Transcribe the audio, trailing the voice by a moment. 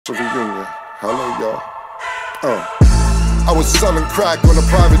Reunion. Hello, y'all. I was selling crack on a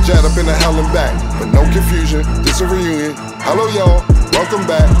private jet up in the hell and back. But no confusion, this a reunion. Hello, y'all. Welcome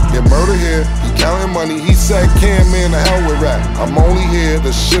back. Get murder here. He counting money. He said, "Can man, the hell with rap. I'm only here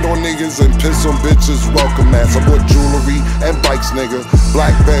to shit on niggas and piss on bitches. Welcome, ass. I bought jewelry and bikes, nigga.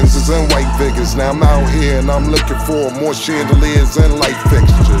 Black Benzes and white Vickers. Now I'm out here and I'm looking for more chandeliers and light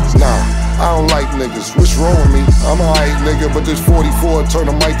fixtures. Nah. I don't like niggas, what's wrong with me? I'm a hype nigga, but this 44 turn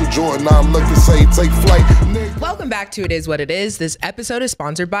to Michael Jordan. Now I'm looking, say, take flight. Welcome back to It Is What It Is. This episode is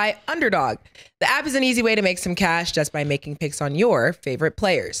sponsored by Underdog. The app is an easy way to make some cash just by making picks on your favorite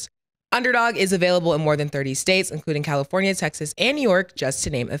players. Underdog is available in more than 30 states, including California, Texas, and New York, just to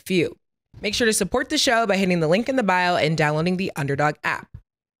name a few. Make sure to support the show by hitting the link in the bio and downloading the Underdog app.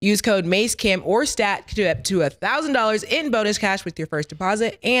 Use code Mase, Cam, or STAT to get up to $1,000 in bonus cash with your first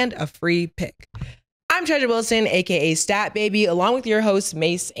deposit and a free pick. I'm Treasure Wilson, aka Stat Baby, along with your hosts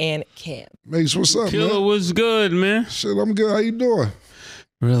Mase and Cam. Mase, what's up, Killa, man? what's good, man? Shit, I'm good. How you doing?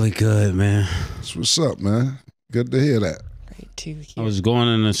 Really good, man. What's up, man? Good to hear that. Great to hear. I was going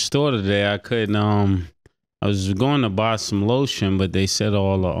in the store today. I couldn't. I was going to buy some lotion, but they said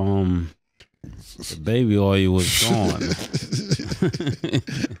all the baby oil was gone.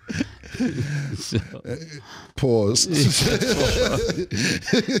 So. Pause.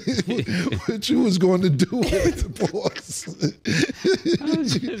 What you was going to do with the pause? I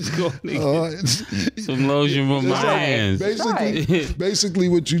was just going to get some lotion for my hands. Basically,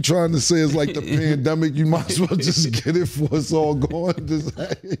 what you trying to say is like the pandemic. You might as well just get it for it's all gone.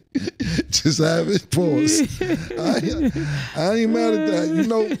 Just have it. Pause. I ain't mad at that. You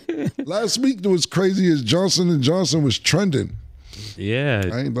know, last week there was crazy as Johnson & Johnson was trending. Yeah.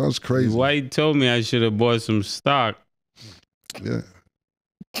 That was crazy. White told me I should have bought some stock. Yeah.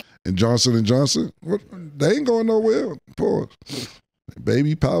 And Johnson & Johnson, they ain't going nowhere. Pause.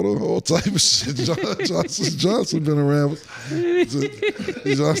 Baby powder, all type of shit. Johnson been around.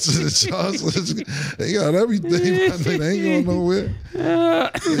 Johnson & Johnson, they got everything. They ain't going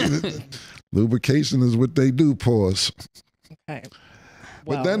nowhere. Lubrication is what they do, pause. Okay.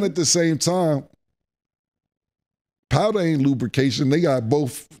 But then at the same time, powder ain't lubrication. They got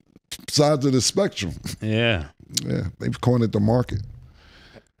both sides of the spectrum. Yeah. Yeah, they've cornered the market.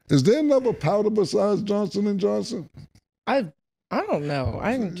 Is there another powder besides Johnson & Johnson? I don't know.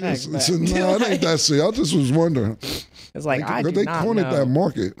 I didn't check that. No, it ain't that serious. I just was wondering. It's like, I do they not cornered know. that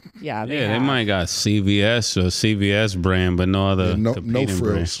market. Yeah, They might got CVS or CVS brand, but no other no competing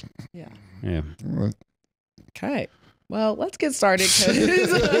frills. Yeah. Yeah. All right. Okay. Well, let's get started because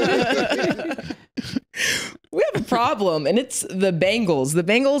we have a problem, and it's the Bengals. The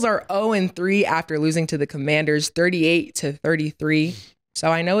Bengals are 0-3 after losing to the Commanders 38-33. So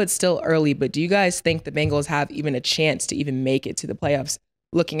I know it's still early, but do you guys think the Bengals have even a chance to even make it to the playoffs,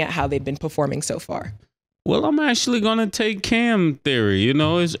 looking at how they've been performing so far? Well, I'm actually gonna take Cam theory. You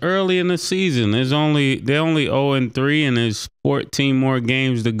know, it's early in the season. They're only 0-3, and there's 14 more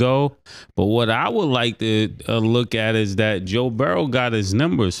games to go. But what I would like to look at is that Joe Burrow got his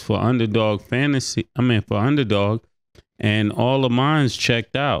numbers for underdog fantasy. For underdog, and all of mine's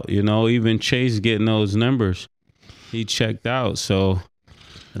checked out. You know, even Chase getting those numbers, he checked out. So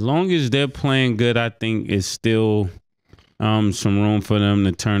as long as they're playing good, I think it's still some room for them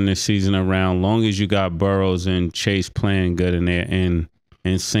to turn this season around. Long as you got Burrows and Chase playing good and they're in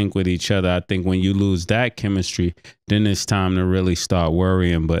sync with each other. I think when you lose that chemistry, then it's time to really start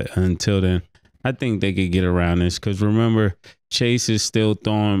worrying. But until then, I think they could get around this. Because remember, Chase is still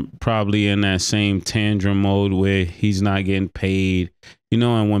throwing probably in that same tantrum mode where he's not getting paid. You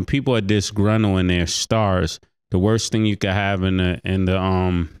know, and when people are disgruntled and they're stars, the worst thing you could have in the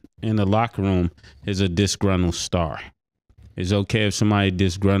locker room is a disgruntled star. It's okay if somebody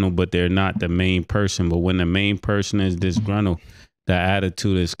disgruntled, but they're not the main person. But when the main person is disgruntled, the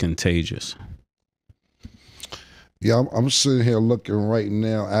attitude is contagious. Yeah, I'm sitting here looking right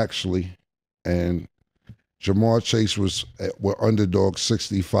now, actually, and Jamar Chase were underdog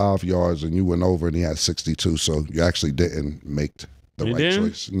 65 yards, and you went over, and he had 62. So you actually didn't make the right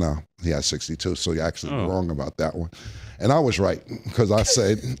choice. No, he had 62. So you're actually wrong about that one. And I was right because I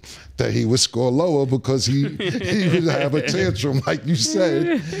said that he would score lower because he would have a tantrum, like you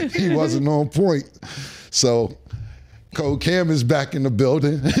said. He wasn't on point. So Coach Cam is back in the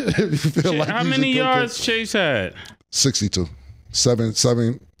building. How many yards Chase had? 62. Seven.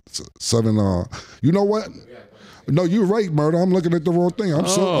 You know what? No, you're right, Murder. I'm looking at the wrong thing. I'm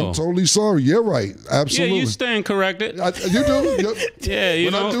totally sorry. You're right. Absolutely. Yeah, you stand corrected. You do. Yeah,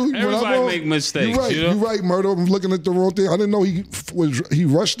 you know, everybody make mistakes. You're right. You know? You're right, Murder. I'm looking at the wrong thing. I didn't know he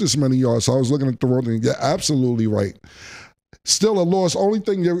rushed this many yards, so I was looking at the wrong thing. Yeah, absolutely right. Still a loss. Only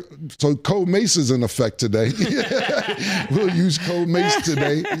thing so Code Mase is in effect today. We'll use Code Mase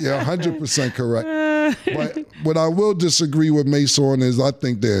today. Yeah, 100% correct. But what I will disagree with Mase on is I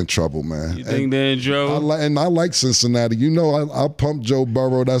think they're in trouble, man. You think they're in trouble? I like Cincinnati. You know, I pump Joe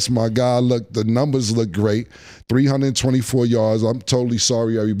Burrow. That's my guy. Look, the numbers look great. 324 yards. I'm totally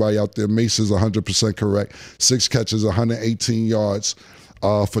sorry, everybody out there. Mase is 100% correct. 6 catches, 118 yards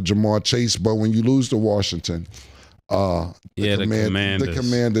for Jamar Chase. But when you lose to Washington, the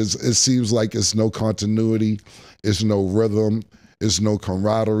Commanders, it seems like it's no continuity, it's no rhythm, it's no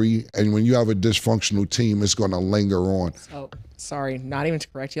camaraderie, and when you have a dysfunctional team, it's going to linger on. Oh, sorry, not even to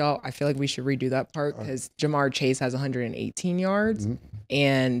correct y'all. I feel like we should redo that part because Jamar Chase has 118 yards,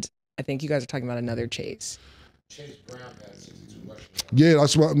 and I think you guys are talking about another Chase. Chase Brown has 62 rushing. Yeah,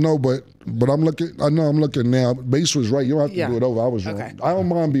 that's what. No, but I'm looking. I know I'm looking now. Base was right. You don't have to do it over. I was wrong. I don't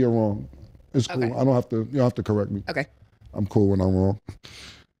mind being wrong. It's cool. Okay. I don't have to. You don't have to correct me. Okay. I'm cool when I'm wrong,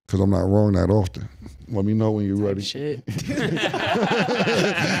 because I'm not wrong that often. Let me know when you're ready. Shit. Keep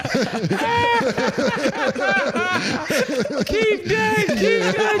that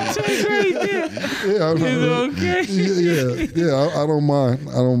take right there. Yeah, it's okay. Yeah. I don't mind.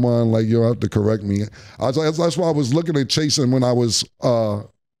 I don't mind. Like, you don't have to correct me. That's why I was looking at chasing when I was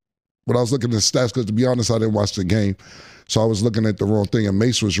looking at stats. Because to be honest, I didn't watch the game. So I was looking at the wrong thing, and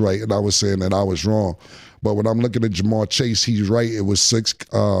Mase was right, and I was saying that I was wrong. But when I'm looking at Jamar Chase, he's right. It was 6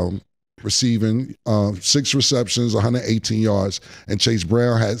 receiving, 6 receptions, 118 yards, and Chase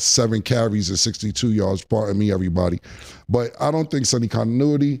Brown had 7 carries and 62 yards. Pardon me, everybody. But I don't think it's any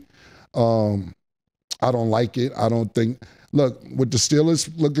continuity. I don't like it. I don't think. Look, with the Steelers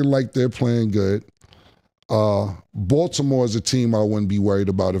looking like they're playing good, Baltimore is a team I wouldn't be worried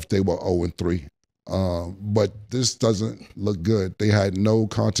about if they were 0-3. But this doesn't look good. They had no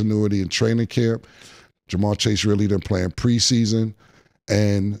continuity in training camp. Jamar Chase really didn't play in preseason.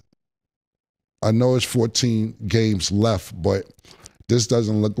 And I know it's 14 games left, but this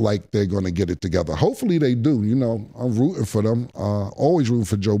doesn't look like they're going to get it together. Hopefully they do. You know, I'm rooting for them. Always rooting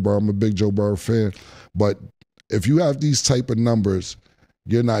for Joe Burrow. I'm a big Joe Burrow fan. But if you have these type of numbers,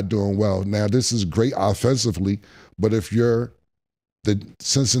 you're not doing well. Now, this is great offensively, but if you're the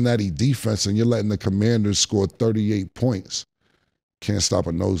Cincinnati defense and you're letting the Commanders score 38 points, can't stop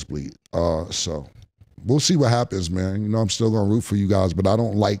a nosebleed. So we'll see what happens, man. You know, I'm still going to root for you guys, but I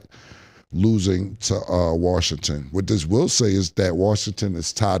don't like losing to Washington. What this will say is that Washington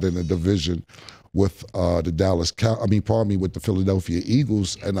is tied in a division with with the Philadelphia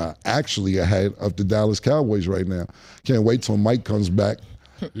Eagles, and are actually ahead of the Dallas Cowboys right now. Can't wait till Mike comes back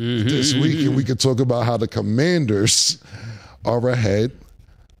this week and we can talk about how the Commanders are ahead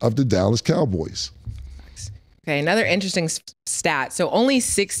of the Dallas Cowboys. Okay, another interesting stat. So only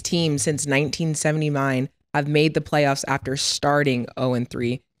 6 teams since 1979 have made the playoffs after starting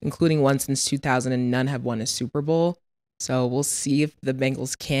 0-3, including one since 2000, and none have won a Super Bowl. So we'll see if the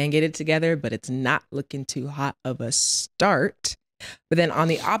Bengals can get it together, but it's not looking too hot of a start. But then on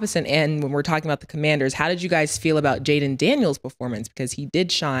the opposite end, when we're talking about the Commanders, how did you guys feel about Jaden Daniels' performance? Because he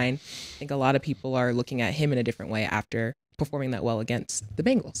did shine. I think a lot of people are looking at him in a different way after performing that well against the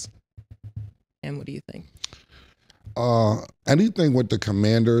Bengals. And what do you think? Anything with the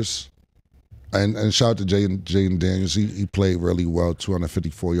Commanders, and shout out to Jaden Daniels. He played really well,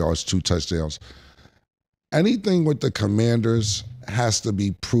 254 yards, 2 touchdowns. Anything with the Commanders has to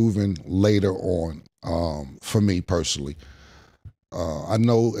be proven later on, for me personally. I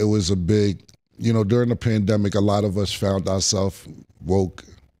know it was a big, during the pandemic, a lot of us found ourselves woke,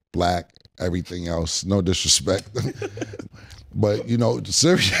 black, everything else. No disrespect. But,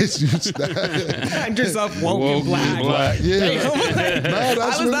 serious. Find yourself woke and black. Yeah. I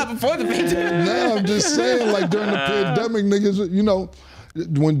was not before the pandemic. No, I'm just saying, like, during the pandemic,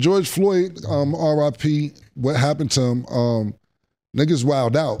 niggas, when George Floyd, RIP, what happened to him, niggas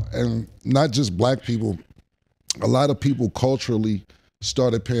wilded out. And not just black people. A lot of people culturally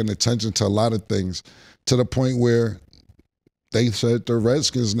started paying attention to a lot of things, to the point where they said the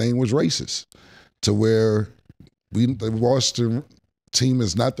Redskins' name was racist, to where the Washington team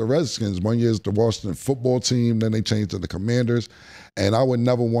is not the Redskins. One year it's the Washington football team, then they changed to the Commanders. And I would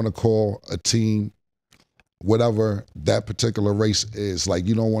never want to call a team whatever that particular race is. Like,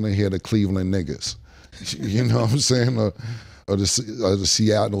 you don't want to hear the Cleveland niggas. You know what I'm saying? Or the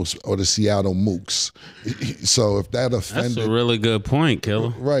Seattle Mooks. So if that offended, that's a really good point,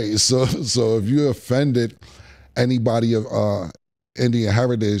 Killa. Right. So if you offended anybody of Indian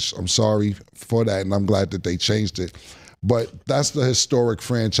heritage, I'm sorry for that, and I'm glad that they changed it. But that's the historic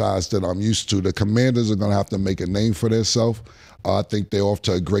franchise that I'm used to. The Commanders are going to have to make a name for themselves. I think they're off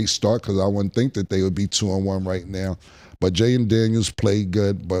to a great start, because I wouldn't think that they would be 2-1 right now. But Jaden Daniels played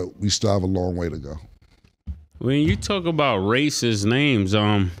good, but we still have a long way to go. When you talk about racist names,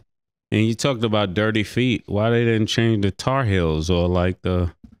 and you talked about dirty feet, why they didn't change the Tar Heels or like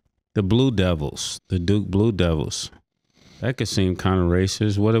the Blue Devils, the Duke Blue Devils? That could seem kind of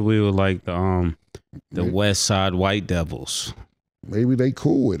racist. What if we were like the West Side White Devils? Maybe they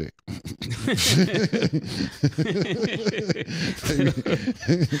cool with it.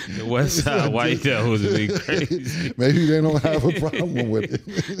 The West Side White Devils would be crazy. Maybe they don't have a problem with it.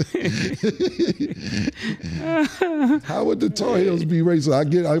 How would the Tar Heels be racist? I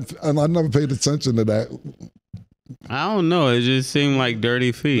never paid attention to that. I don't know. It just seemed like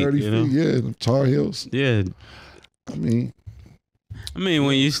dirty feet. Dirty feet, yeah. The Tar Heels. Yeah. I mean,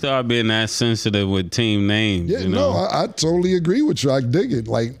 when you start being that sensitive with team names, yeah, you know? no, I totally agree with you. I dig it.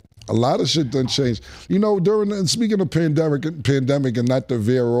 Like, a lot of shit done changed. You know, speaking of pandemic, and not to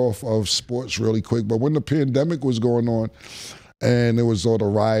veer off of sports really quick, but when the pandemic was going on and it was all the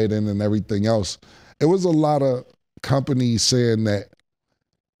rioting and everything else, it was a lot of companies saying that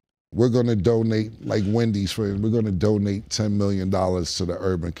we're going to donate, like Wendy's, we're going to donate $10 million to the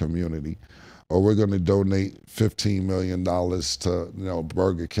urban community. Or we're going to donate $15 million to,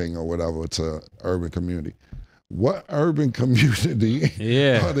 Burger King or whatever to urban community. What urban community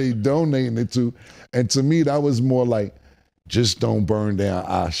are they donating it to? And to me, that was more like, just don't burn down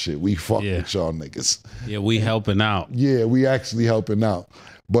our shit. We fuck with y'all niggas. Yeah, we helping out. Yeah, we actually helping out.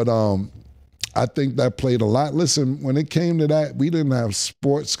 But I think that played a lot. Listen, when it came to that, we didn't have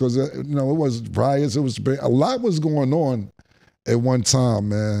sports because, it was riots. It was a lot was going on at one time,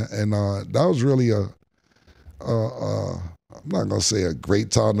 man, and that was really I'm not gonna say a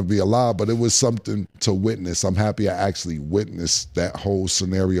great time to be alive, but it was something to witness. I'm happy I actually witnessed that whole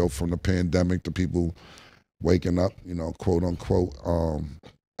scenario from the pandemic to people waking up, quote unquote.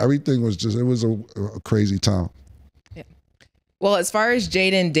 Everything was it was a crazy time. Yeah. Well, as far as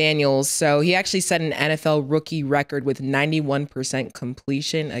Jaden Daniels, so he actually set an NFL rookie record with 91%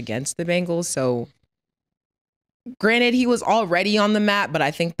 completion against the Bengals. So granted, he was already on the map, but I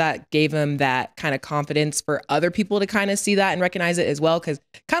think that gave him that kind of confidence for other people to kind of see that and recognize it as well. Because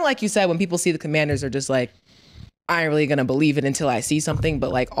kind of like you said, when people see the Commanders, they're just like, I ain't really going to believe it until I see something.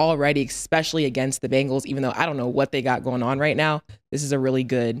 But like already, especially against the Bengals, even though I don't know what they got going on right now, this is a really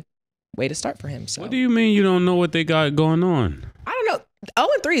good way to start for him. So, what do you mean you don't know what they got going on? I don't know.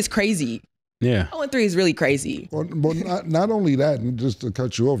 0-3 is crazy. Yeah. 0-3 is really crazy. Well, not only that, and just to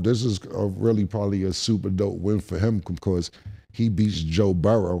cut you off, this is really probably a super dope win for him because he beats Joe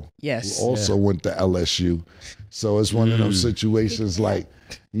Burrow, yes, who also went to LSU. So it's one of those situations like,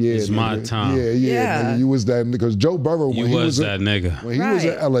 it's my time. Yeah. Nigga, you was that because Joe Burrow, when he was that nigga. When he was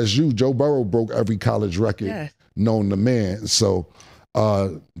at LSU, Joe Burrow broke every college record known to man. So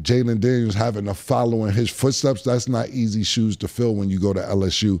Jaden Daniels having to follow in his footsteps, that's not easy shoes to fill when you go to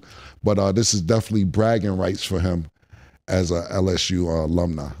LSU. But this is definitely bragging rights for him as a LSU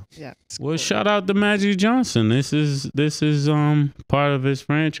alumni. Yeah. Well, shout out to Magic Johnson. This is part of his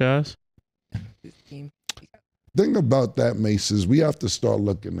franchise. Thing about that, Mase, is we have to start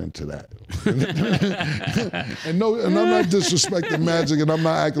looking into that. and I'm not disrespecting Magic, and I'm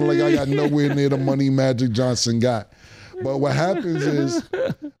not acting like I got nowhere near the money Magic Johnson got. But what happens is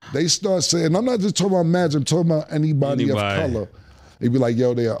they start saying, I'm not just talking about Magic, I'm talking about anybody of color. They be like,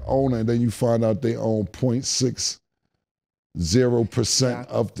 yo, they're an owner, and then you find out they own 0.60%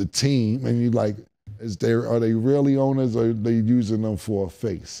 of the team, and you like, are they really owners, or are they using them for a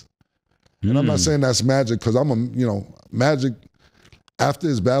face? And I'm not saying that's Magic, because Magic, after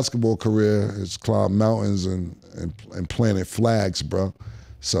his basketball career, has climbed mountains and planted flags, bro.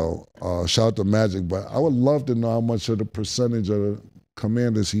 So shout out to Magic, but I would love to know how much of the percentage of the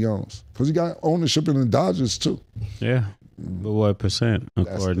Commanders he owns, because he got ownership in the Dodgers too. Yeah, but what percent,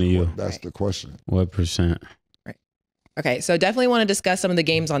 according to you? That's the question. What percent? Right. Okay, so definitely want to discuss some of the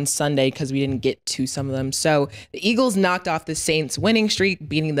games on Sunday because we didn't get to some of them. So the Eagles knocked off the Saints' winning streak,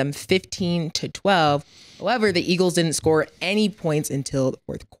 beating them 15-12. However, the Eagles didn't score any points until the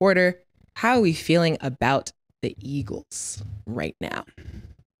fourth quarter. How are we feeling about the Eagles right now?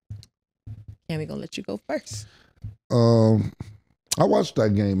 And we're going to let you go first. I watched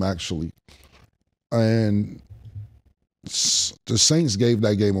that game, actually. And the Saints gave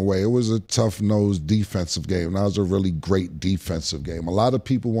that game away. It was a tough-nosed defensive game. That was a really great defensive game. A lot of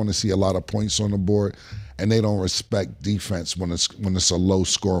people want to see a lot of points on the board, and they don't respect defense when it's a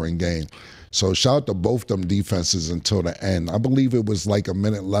low-scoring game. So shout out to both them defenses until the end. I believe it was like a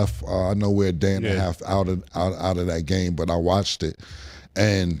minute left. I know we're a day and a half out of that game, but I watched it.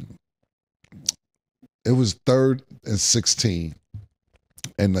 And it was 3rd and 16,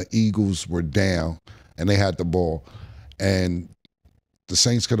 and the Eagles were down, and they had the ball. And the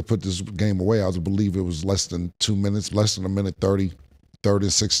Saints could have put this game away. I believe it was less than 2 minutes, less than a minute 30, 3rd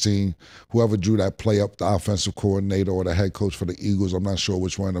and 16. Whoever drew that play up, the offensive coordinator or the head coach for the Eagles, I'm not sure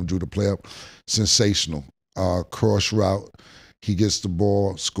which one of them drew the play up. Sensational. Cross route. He gets the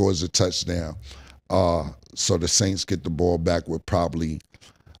ball, scores a touchdown. So the Saints get the ball back with probably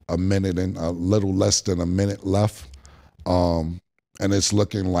a minute and a little less than a minute left. And it's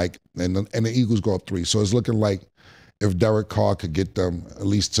looking like, and the Eagles go up 3. So it's looking like if Derek Carr could get them at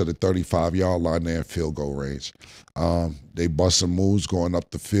least to the 35-yard line there in field goal range. They bust some moves going up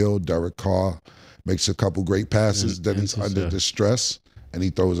the field. Derek Carr makes a couple great passes. Then he's under distress, and he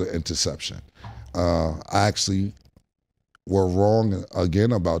throws an interception. I actually were wrong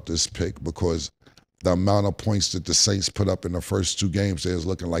again about this pick because the amount of points that the Saints put up in the first 2 games, they was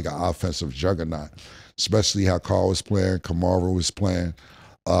looking like an offensive juggernaut, especially how Carr was playing, Kamara was playing.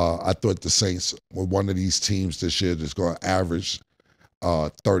 I thought the Saints were one of these teams this year that's going to average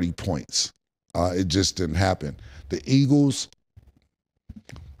 30 points. It just didn't happen. The Eagles,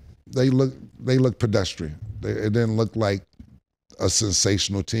 they look pedestrian. It didn't look like a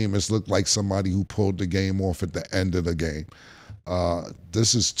sensational team. It's looked like somebody who pulled the game off at the end of the game.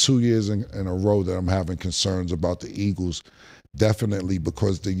 This is 2 years in a row that I'm having concerns about the Eagles, definitely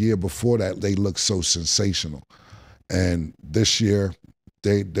because the year before that, they looked so sensational. And this year,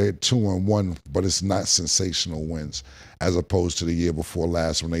 they're 2-1, but it's not sensational wins as opposed to the year before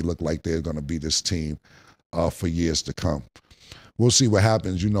last when they looked like they're going to be this team for years to come. We'll see what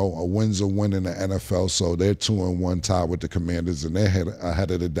happens. You know, a win's a win in the NFL, so they're 2-1 tied with the Commanders, and they're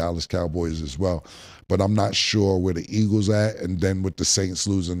ahead of the Dallas Cowboys as well. But I'm not sure where the Eagles at, and then with the Saints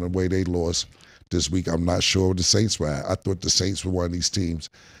losing the way they lost this week, I'm not sure where the Saints were at. I thought the Saints were one of these teams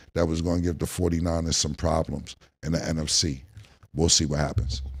that was going to give the 49ers some problems in the NFC. We'll see what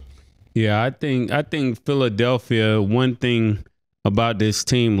happens. Yeah, I think Philadelphia, one thing about this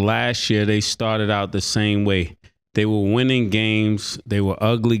team last year, they started out the same way. They were winning games. They were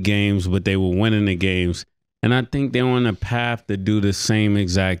ugly games, but they were winning the games. And I think they're on a path to do the same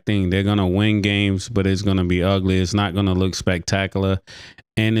exact thing. They're going to win games, but it's going to be ugly. It's not going to look spectacular.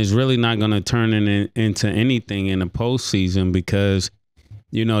 And it's really not going to turn into anything in the postseason because,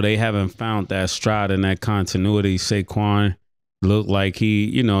 you know, they haven't found that stride and that continuity. Saquon looked like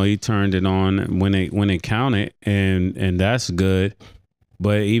he turned it on when it counted, and that's good.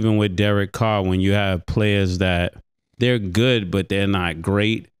 But even with Derek Carr, when you have players that they're good, but they're not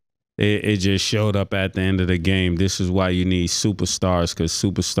great, it just showed up at the end of the game. This is why you need superstars, because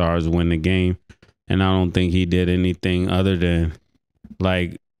superstars win the game. And I don't think he did anything other than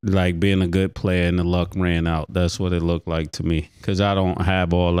like being a good player and the luck ran out. That's what it looked like to me, because I don't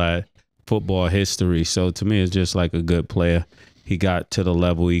have all that football history. So to me, it's just like a good player. He got to the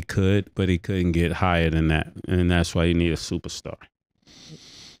level he could, but he couldn't get higher than that. And that's why you need a superstar.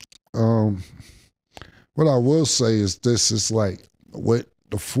 What I will say is this is like with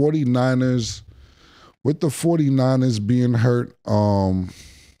the 49ers being hurt, the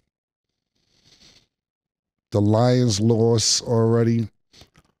Lions lost already.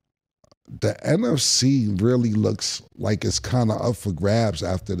 The NFC really looks like it's kind of up for grabs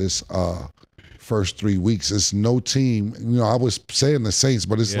after this first 3 weeks. It's no team. You know, I was saying the Saints,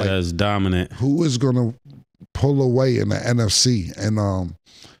 but it's like it's dominant. Who is going to pull away in the NFC? And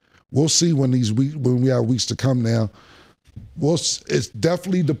we'll see when we have weeks to come now. It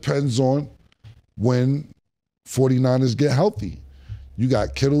definitely depends on when 49ers get healthy. You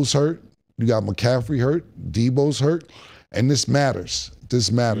got Kittle's hurt. You got McCaffrey hurt. Debo's hurt. And this matters.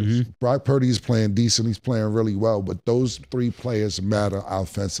 Mm-hmm. Brock Purdy is playing decent. He's playing really well. But those 3 players matter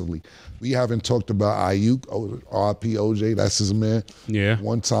offensively. We haven't talked about Ayooo, RP OJ. That's his man. Yeah.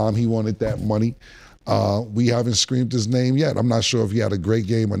 One time he wanted that money. We haven't screamed his name yet. I'm not sure if he had a great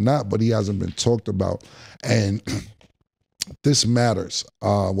game or not, but he hasn't been talked about. And this matters.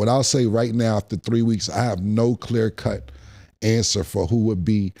 What I'll say right now, after 3 weeks, I have no clear-cut answer for who would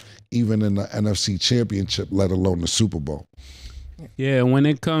be even in the NFC Championship, let alone the Super Bowl. Yeah, when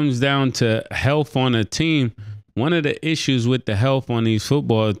it comes down to health on a team, one of the issues with the health on these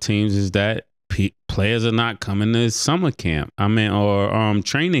football teams is that players are not coming to summer camp, or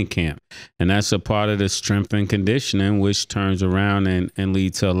training camp. And that's a part of the strength and conditioning, which turns around and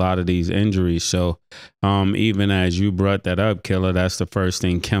leads to a lot of these injuries. So even as you brought that up, Killa, that's the first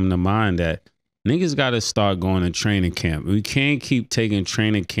thing came to mind, that niggas got to start going to training camp. We can't keep taking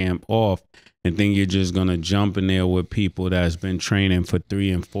training camp off and think you're just going to jump in there with people that's been training for 3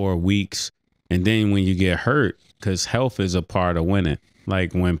 and 4 weeks. And then when you get hurt, because health is a part of winning.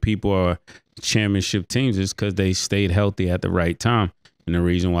 Like when people are championship teams, it's because they stayed healthy at the right time. And the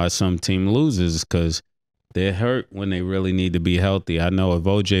reason why some team loses is because They're hurt when they really need to be healthy. I know if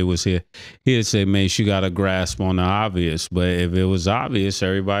OJ was here, he'd say, Mase, you got to grasp on the obvious. But if it was obvious,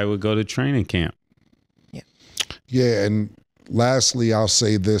 everybody would go to training camp. Yeah. Yeah, and lastly, I'll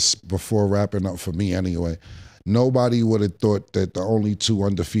say this before wrapping up for me anyway. Nobody would have thought that the only 2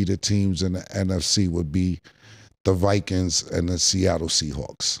 undefeated teams in the NFC would be the Vikings and the Seattle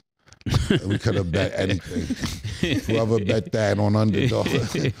Seahawks. We could have bet anything. Whoever bet that on underdog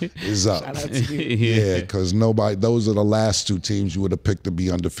is up. Shout out to you. Yeah, because those are the last 2 teams you would have picked to be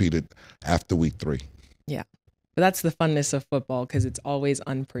undefeated after week 3. Yeah. But that's the funness of football because it's always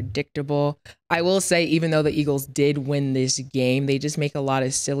unpredictable. I will say, even though the Eagles did win this game, they just make a lot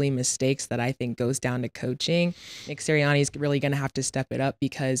of silly mistakes that I think goes down to coaching. Nick Sirianni is really going to have to step it up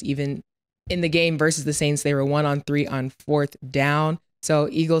because even in the game versus the Saints, they were 1-on-3 on 4th down. So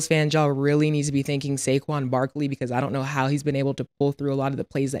Eagles fans, y'all really needs to be thanking Saquon Barkley because I don't know how he's been able to pull through a lot of the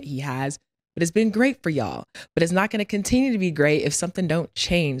plays that he has. But it's been great for y'all. But it's not going to continue to be great if something don't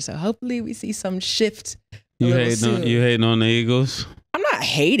change. So hopefully we see some shift. You hating on the Eagles? I'm not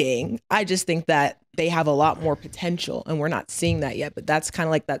hating. I just think that they have a lot more potential and we're not seeing that yet. But that's kind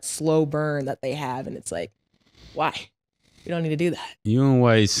of like that slow burn that they have. And it's like, why? We don't need to do that. You and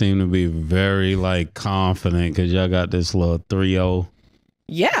White seem to be very confident because y'all got this little 3-0.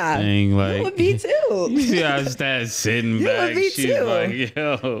 Yeah, thing, you would be too. You see how I started sitting you back. Would be She's too. like,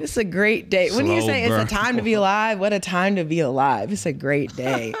 yo. It's a great day. When you say it's a time to be alive, what a time to be alive. It's a great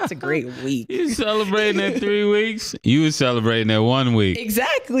day. It's a great week. You celebrating that 3 weeks? You were celebrating that 1 week.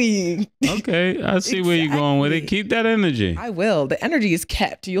 Exactly. Okay, I see where you're going with it. Keep that energy. I will. The energy is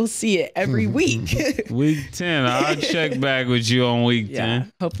kept. You'll see it every week. Week 10. I'll check back with you on week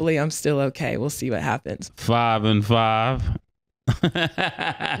 10. Hopefully I'm still okay. We'll see what happens. 5-5.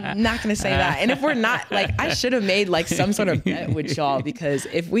 I'm not gonna say that. And if we're not, I should have made some sort of bet with y'all because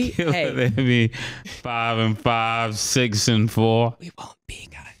if we that'd be 5-5, 6-4. We won't be,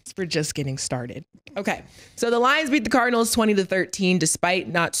 guys. We're just getting started. Okay, so the Lions beat the Cardinals 20-13 despite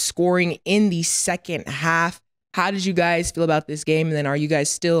not scoring in the second half. How did you guys feel about this game? And then are you guys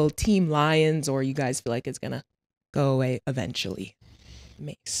still Team Lions or you guys feel like it's gonna go away eventually?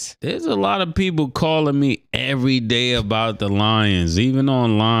 Mase. There's a lot of people calling me every day about the Lions. Even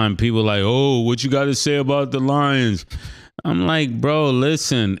online, people like, oh, what you got to say about the Lions? I'm like, bro,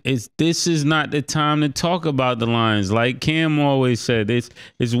 listen, this is not the time to talk about the Lions. Like Cam always said, it's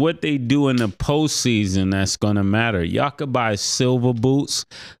what they do in the postseason that's going to matter. Y'all can buy silver boots.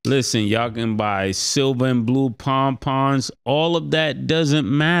 Listen, y'all can buy silver and blue pom-poms. All of that doesn't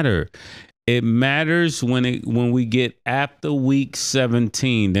matter. It matters when we get after week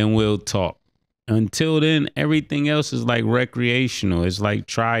 17, then we'll talk. Until then, everything else is like recreational. It's like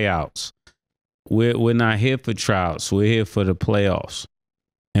tryouts. We're not here for tryouts. We're here for the playoffs.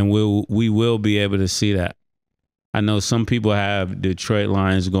 And we will be able to see that. I know some people have Detroit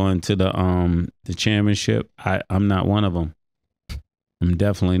Lions going to the championship. I'm not one of them. I'm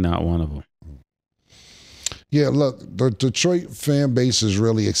definitely not one of them. Yeah, look, the Detroit fan base is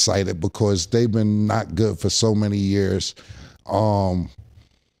really excited because they've been not good for so many years.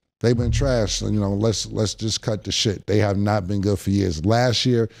 They've been trash. Let's just cut the shit. They have not been good for years. Last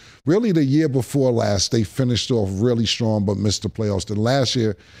year, really the year before last, they finished off really strong but missed the playoffs. Then last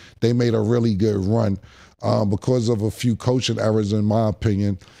year, they made a really good run because of a few coaching errors, in my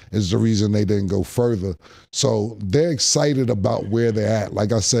opinion, is the reason they didn't go further. So they're excited about where they're at.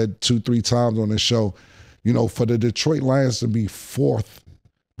 Like I said 2-3 times on this show, for the Detroit Lions to be 4th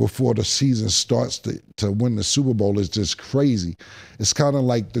before the season starts to win the Super Bowl is just crazy. It's kind of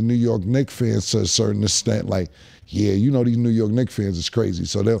like the New York Knicks fans to a certain extent. Like, yeah, these New York Knicks fans is crazy.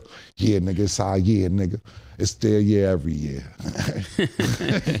 So they'll, yeah, nigga, it's our year, nigga. It's their year every year.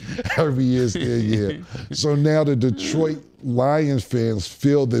 Every year is their year. So now the Detroit Lions fans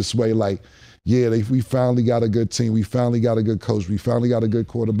feel this way, like, yeah, we finally got a good team. We finally got a good coach. We finally got a good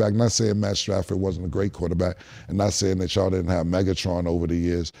quarterback. Not saying Matt Stafford wasn't a great quarterback, and not saying that y'all didn't have Megatron over the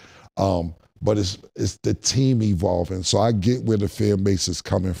years. But it's the team evolving. So I get where the fan base is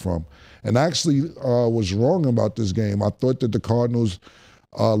coming from. And I actually was wrong about this game. I thought that the Cardinals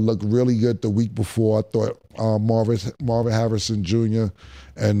looked really good the week before. I thought Marvin Harrison Jr.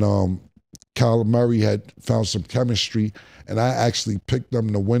 and Kyler Murray had found some chemistry, and I actually picked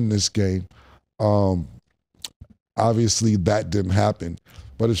them to win this game. Obviously, that didn't happen.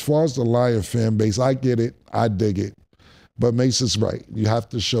 But as far as the Lion fan base, I get it. I dig it. But Mase is right. You have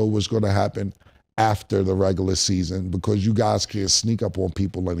to show what's going to happen after the regular season because you guys can't sneak up on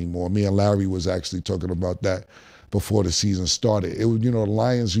people anymore. Me and Larry was actually talking about that before the season started. The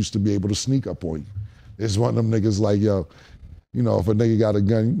Lions used to be able to sneak up on you. It's one of them niggas like, yo, You know, if a nigga got a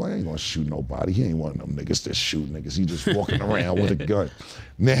gun, you like, I ain't gonna shoot nobody. He ain't one of them niggas that shoot niggas. He just walking around with a gun.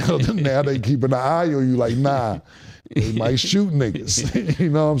 Now they keeping an eye on you like, nah, they might shoot niggas.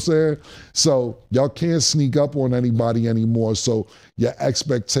 You know what I'm saying? So y'all can't sneak up on anybody anymore. So your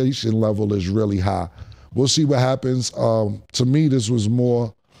expectation level is really high. We'll see what happens. To me, this was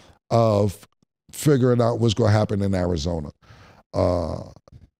more of figuring out what's gonna happen in Arizona.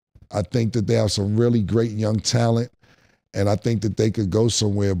 I think that they have some really great young talent. And I think that they could go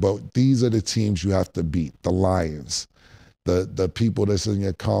somewhere, but these are the teams you have to beat. The Lions, the people that's in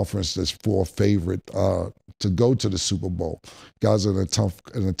your conference that's for favorite to go to the Super Bowl. Guys are in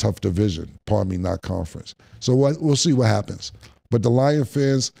a tough division. Pardon me, not conference. So we'll see what happens. But the Lion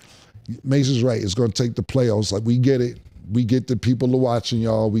fans, Mase is right. It's going to take the playoffs. Like, we get it. We get the people are watching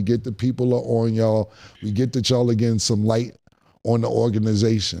y'all. We get the people are on y'all. We get that y'all are getting some light on the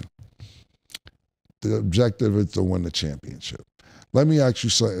organization. The objective is to win the championship. Let me ask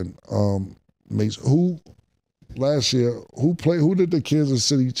you something, Mase. Who did the Kansas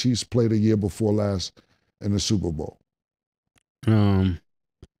City Chiefs play the year before last in the Super Bowl? I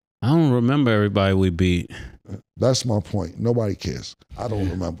don't remember everybody we beat. That's my point. Nobody cares. I don't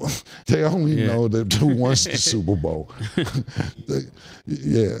remember. They only know that who won the Super Bowl. The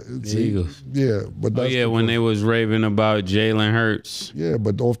Eagles. Yeah, but that's when they was raving about Jalen Hurts. Yeah,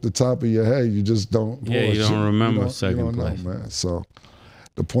 but off the top of your head, you just don't. Yeah, you don't remember second place. Know, man. So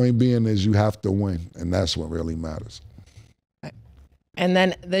the point being is you have to win, and that's what really matters. And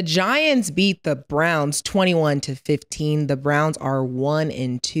then the Giants beat the Browns 21-15. The Browns are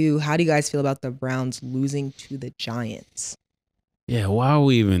 1-2. How do you guys feel about the Browns losing to the Giants? Yeah, why are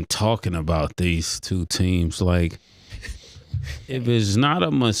we even talking about these two teams? Like, if it's not a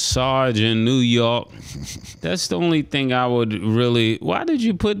massage in New York, that's the only thing I would really. Why did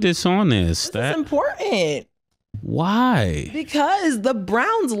you put this on there, Stat? It's important. Why? Because the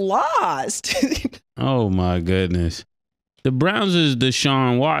Browns lost. Oh my goodness. The Browns is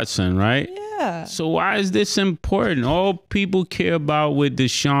Deshaun Watson, right? Yeah. So why is this important? All people care about with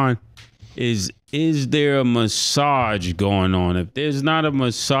Deshaun is there a massage going on? If there's not a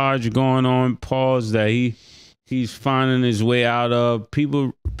massage going on, pause that he's finding his way out of,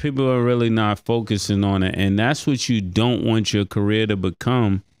 people are really not focusing on it. And that's what you don't want your career to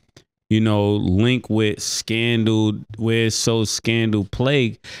become. You know, link with scandal, where it's so scandal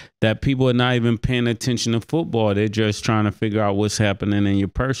plagued that people are not even paying attention to football. They're just trying to figure out what's happening in your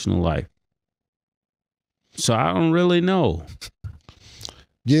personal life. So I don't really know.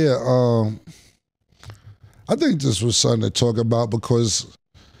 Yeah, I think this was something to talk about because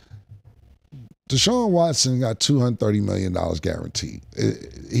Deshaun Watson got $230 million guaranteed.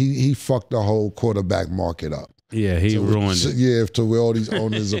 He fucked the whole quarterback market up. Yeah, he ruined it. Yeah, to where all these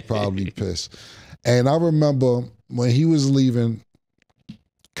owners are probably pissed. And I remember when he was leaving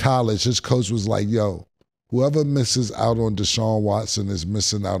college, his coach was like, yo, whoever misses out on Deshaun Watson is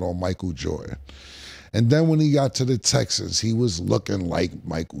missing out on Michael Jordan. And then when he got to the Texans, he was looking like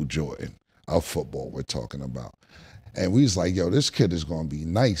Michael Jordan of football we're talking about. And we was like, yo, this kid is going to be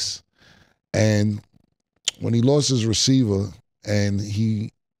nice. And when he lost his receiver and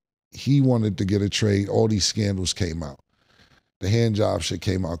he wanted to get a trade, all these scandals came out. The hand job shit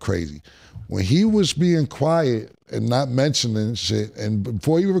came out crazy. When he was being quiet and not mentioning shit, and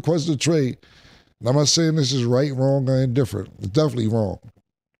before he requested a trade, and I'm not saying this is right, wrong, or indifferent. It's definitely wrong.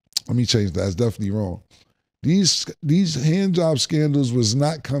 Let me change that. It's definitely wrong. These hand job scandals was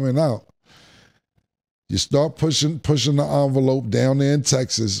not coming out. You start pushing the envelope down there in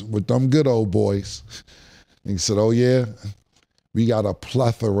Texas with them good old boys. And he said, oh yeah, we got a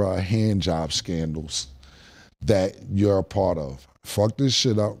plethora of hand job scandals that you're a part of. Fuck this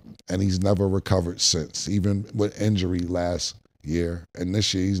shit up. And he's never recovered since, even with injury last year. And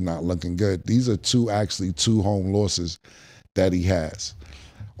this year, he's not looking good. These are two home losses that he has.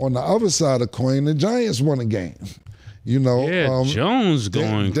 On the other side of the coin, the Giants won a game. You know, Jones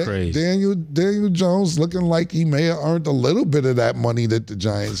going crazy. Daniel Jones looking like he may have earned a little bit of that money that the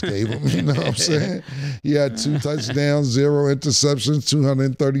Giants gave him. You know what I'm saying? He had 2 touchdowns, 0 interceptions,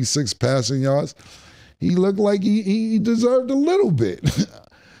 236 passing yards. He looked like he deserved a little bit.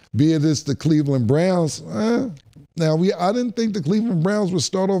 Be it it's the Cleveland Browns. Now, I didn't think the Cleveland Browns would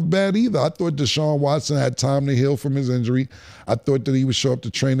start off bad either. I thought Deshaun Watson had time to heal from his injury. I thought that he would show up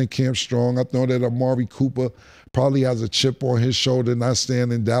to training camp strong. I thought that Amari Cooper probably has a chip on his shoulder not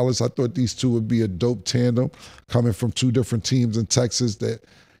staying in Dallas. I thought these two would be a dope tandem coming from 2 different teams in Texas that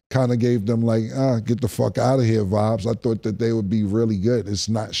kind of gave them like, get the fuck out of here vibes. I thought that they would be really good. It's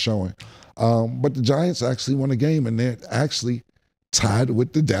not showing. But the Giants actually won a game, and they're actually tied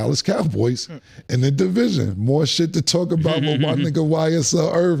with the Dallas Cowboys in the division. More shit to talk about with my nigga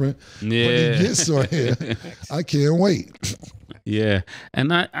YSL Irvin when he gets on here. I can't wait. Yeah,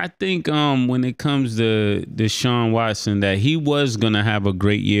 and I think when it comes to Deshaun Watson, that he was gonna have a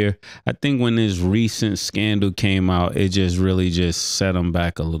great year. I think when his recent scandal came out, it just really just set him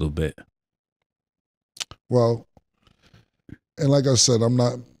back a little bit. Well, and like I said, I'm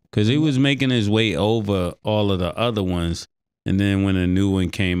not, because he was making his way over all of the other ones, and then when a new one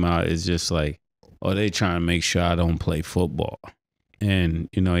came out, it's just like, oh, they trying to make sure I don't play football, and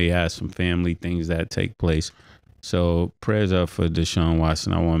you know he has some family things that take place. So prayers up for Deshaun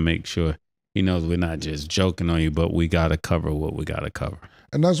Watson. I want to make sure he knows we're not just joking on you, but we got to cover what we got to cover.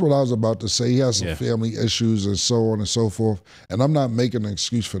 And that's what I was about to say. He has some family issues and so on and so forth. And I'm not making an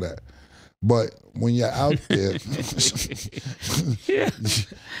excuse for that. But when you're out there,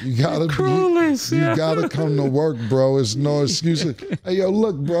 you gotta come to work, bro. It's no excuse. Hey, yo,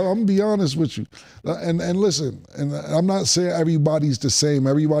 look, bro, I'm gonna be honest with you. And listen, and I'm not saying everybody's the same.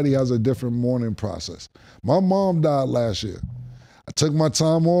 Everybody has a different mourning process. My mom died last year. I took my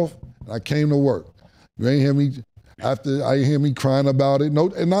time off and I came to work. You ain't hear me after. I ain't hear me crying about it.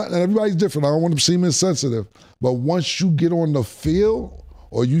 No, and everybody's different. I don't want to seem insensitive. But once you get on the field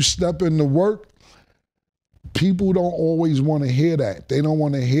or you step into work, people don't always want to hear that. They don't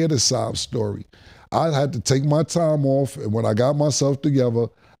want to hear the sob story. I had to take my time off, and when I got myself together,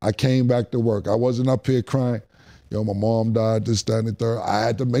 I came back to work. I wasn't up here crying, yo, my mom died, this, that, and the third. I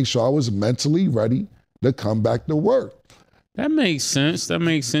had to make sure I was mentally ready to come back to work. That makes sense. That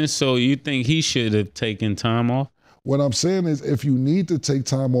makes sense. So you think he should have taken time off? What I'm saying is, if you need to take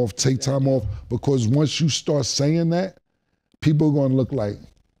time off, because once you start saying that, people are going to look like,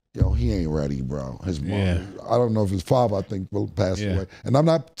 yo, he ain't ready, bro. His mom, I don't know if his father, I think, passed away. And I'm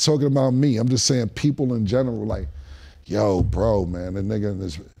not talking about me. I'm just saying people in general, like, yo, bro, man, the nigga in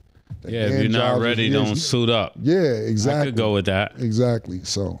this. If you're not ready, don't suit up. Yeah, exactly. I could go with that. Exactly.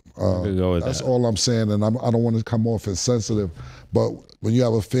 So I could go with that's all I'm saying. And I don't want to come off as sensitive, but when you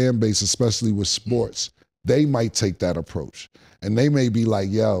have a fan base, especially with sports, they might take that approach. And they may be like,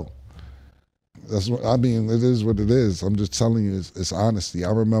 yo, that's what I mean. It is what it is. I'm just telling you, it's honesty.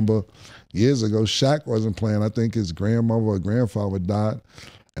 I remember years ago, Shaq wasn't playing. I think his grandmother or grandfather died,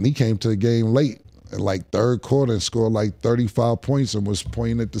 and he came to the game late in like third quarter and scored like 35 points and was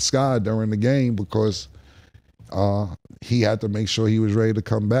pointing at the sky during the game because he had to make sure he was ready to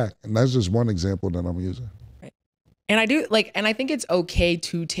come back. And that's just one example that I'm using. Right. And I think it's okay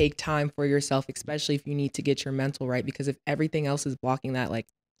to take time for yourself, especially if you need to get your mental right, because if everything else is blocking that, like,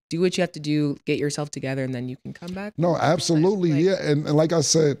 do what you have to do, get yourself together, and then you can come back. No, absolutely, yeah. And like I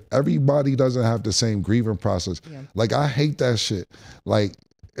said, everybody doesn't have the same grieving process. Yeah. Like, I hate that shit. Like,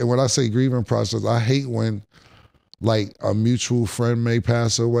 and when I say grieving process, I hate when, like, a mutual friend may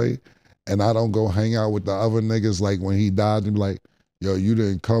pass away, and I don't go hang out with the other niggas, like, when he died, and be like, yo, you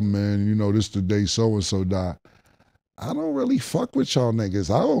didn't come, man. You know, this the day so-and-so died. I don't really fuck with y'all niggas.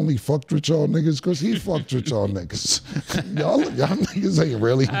 I only fucked with y'all niggas because he fucked with y'all niggas. y'all niggas ain't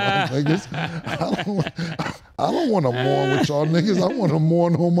really my niggas. I don't want to mourn with y'all niggas. I want to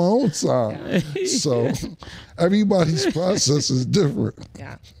mourn on my own side. So everybody's process is different.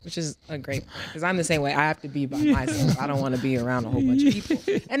 Yeah, which is a great point. Because I'm the same way. I have to be by myself. I don't want to be around a whole bunch of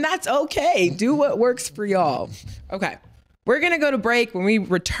people. And that's okay. Do what works for y'all. Okay. We're going to go to break. When we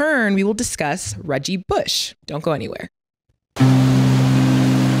return, we will discuss Reggie Bush. Don't go anywhere.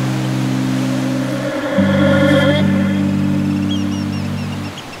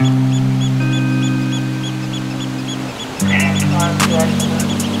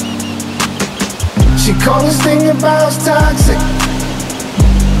 She called this thing about toxic.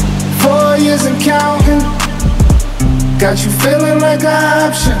 4 years and counting. Got you feeling like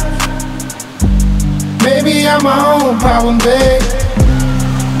an option. Maybe I'm my own problem, babe.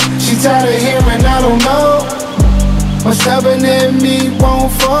 She tired of hearing I don't know. What's stubborn in me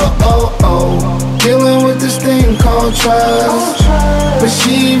won't fall. Dealing with this thing called trust. But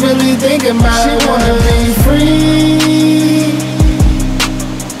she really thinking about it. She wanna be free.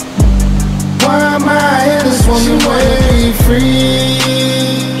 Why am I here this woman wanna be free?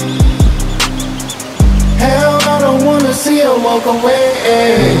 Hell, I don't wanna see her walk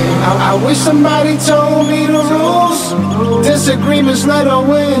away. I wish somebody told me the rules. Disagreements let her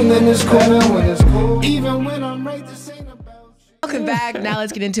win, and it's cool. Even when I'm right, this ain't about you. Welcome back. Now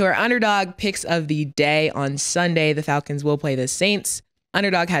let's get into our underdog picks of the day. On Sunday, the Falcons will play the Saints.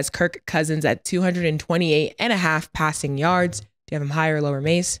 Underdog has Kirk Cousins at 228.5 passing yards. Do you have him higher or lower,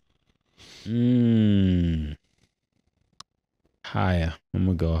 Mase? Higher. I'm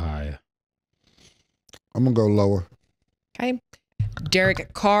going to go higher. I'm going to go lower. Okay.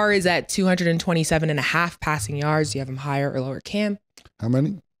 Derek Carr is at 227.5 passing yards. Do you have him higher or lower, Cam? How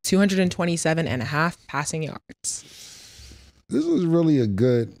many? 227.5 passing yards. This was really a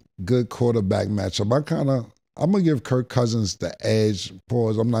good quarterback matchup. I'm gonna give Kirk Cousins the edge.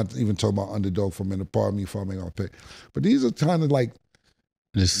 Pause. I'm not even talking about underdog for a minute. Pardon me if I'm gonna pick. But these are kind of like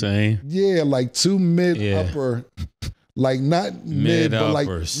the same. Yeah, like two mid-upper, like not mid, but like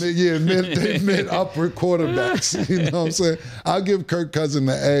mid-upper quarterbacks. You know what I'm saying? I'll give Kirk Cousins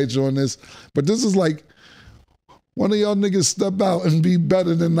the edge on this. But this is like one of y'all niggas step out and be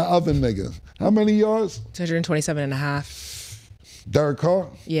better than the other nigga. How many yards? 227.5. Derek Carr?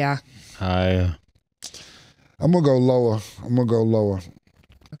 Yeah. Higher. I'm gonna go lower.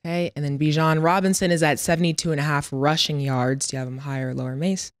 Okay, and then Bijan Robinson is at 72.5 rushing yards. Do you have him higher or lower,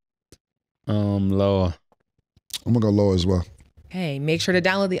 Mase? Lower. I'm gonna go lower as well. Okay, make sure to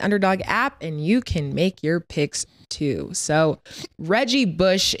download the Underdog app and you can make your picks too. So Reggie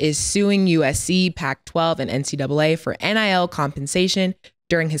Bush is suing USC, Pac-12, and NCAA for NIL compensation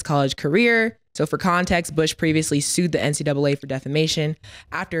during his college career. So for context, Bush previously sued the NCAA for defamation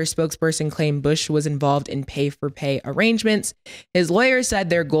after a spokesperson claimed Bush was involved in pay-for-pay arrangements. His lawyer said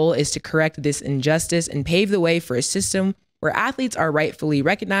their goal is to correct this injustice and pave the way for a system where athletes are rightfully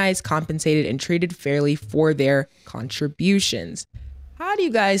recognized, compensated, and treated fairly for their contributions. How do you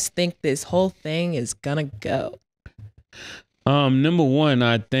guys think this whole thing is gonna go? Number one,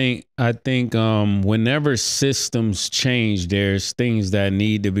 I think whenever systems change, there's things that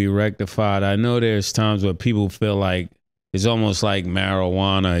need to be rectified. I know there's times where people feel like it's almost like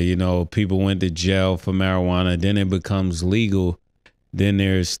marijuana. You know, people went to jail for marijuana, then it becomes legal. Then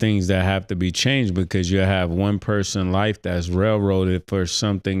there's things that have to be changed because you have one person life that's railroaded for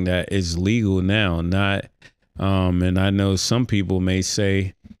something that is legal now. Not, and I know some people may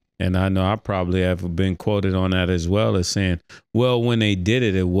say, and I know I probably have been quoted on that as well, as saying, well, when they did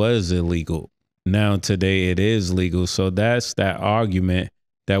it, it was illegal. Now today it is legal. So that's that argument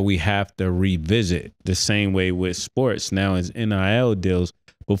that we have to revisit the same way with sports. Now it's NIL deals.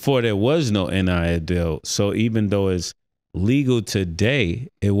 Before there was no NIL deal. So even though it's legal today,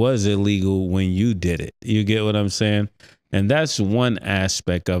 it was illegal when you did it. You get what I'm saying? And that's one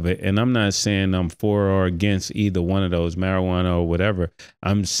aspect of it. And I'm not saying I'm for or against either one of those, marijuana or whatever.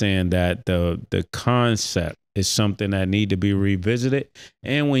 I'm saying that the concept is something that need to be revisited.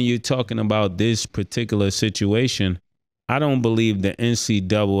 And when you're talking about this particular situation, I don't believe the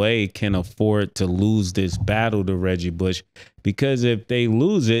NCAA can afford to lose this battle to Reggie Bush, because if they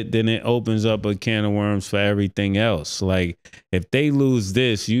lose it, then it opens up a can of worms for everything else. Like if they lose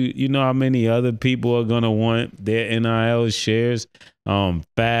this, you know how many other people are going to want their NIL shares?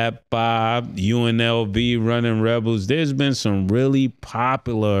 Fab Five, UNLV, Running Rebels. There's been some really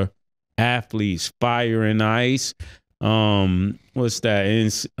popular athletes, Fire and Ice. What's that?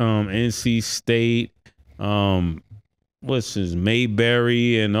 NC State. What's his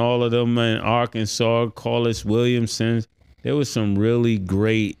Mayberry and all of them in Arkansas, Carlos Williamson. There was some really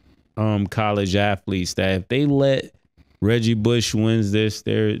great college athletes that if they let Reggie Bush wins this,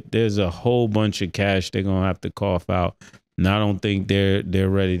 there's a whole bunch of cash they're gonna have to cough out. And I don't think they're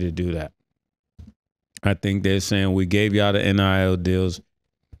ready to do that. I think they're saying we gave y'all the NIL deals,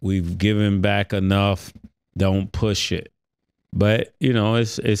 we've given back enough, don't push it. But, you know,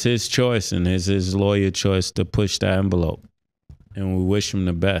 it's his choice and it's his lawyer choice to push that envelope. And we wish him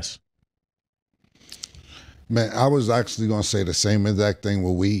the best. Man, I was actually going to say the same exact thing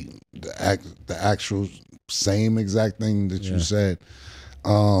the actual same exact thing that you said.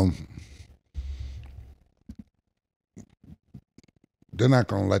 They're not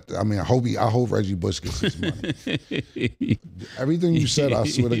going to let, I hope Reggie Bush gets his money. Everything you said, I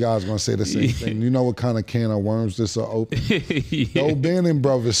swear to God, I was going to say the same thing. You know what kind of can of worms this will open? The O'Bannon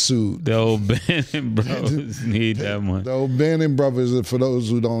brothers sued. The O'Bannon brothers need that money. The O'Bannon brothers, for those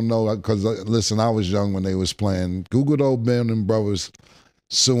who don't know, because listen, I was young when they was playing. Google the O'Bannon brothers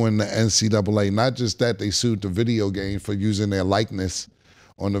suing the NCAA. Not just that, they sued the video game for using their likeness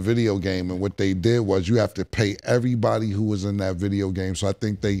on the video game, and what they did was you have to pay everybody who was in that video game. So I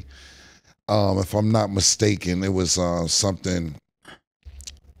think they, if I'm not mistaken, it was something.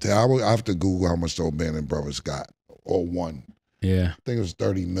 I have to Google how much the O'Bannon brothers got or won. Yeah, I think it was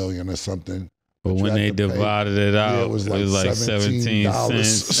 30 million or something. But when they divided it out, it was like 17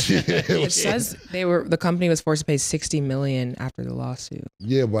 cents. It says the company was forced to pay $60 million after the lawsuit.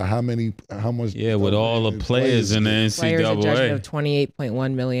 Yeah, but how much? Yeah, with all the players in the NCAA. Players a judgment of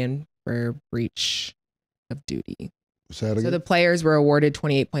 $28.1 million for breach of duty. So the players were awarded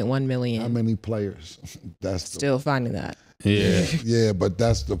 $28.1 million. How many players? That's still finding that. Yeah. Yeah, but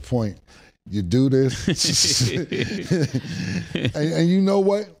that's the point. You do this. and you know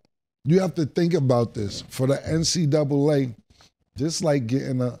what? You have to think about this. For the NCAA, just like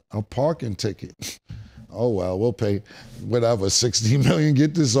getting a parking ticket. Oh, well, we'll pay whatever, $60 million,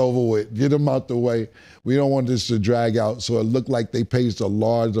 get this over with, get them out the way. We don't want this to drag out. So it looked like they paid a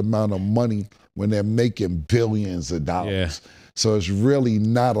large amount of money when they're making billions of dollars. Yeah. So it's really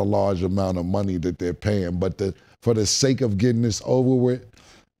not a large amount of money that they're paying. But for the sake of getting this over with,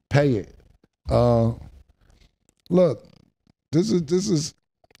 pay it. Look, this is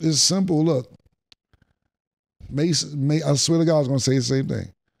simple. Look, Mase, I swear to God, I was going to say the same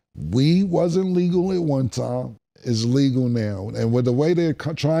thing. Weed wasn't legal at one time. It's legal now. And with the way they're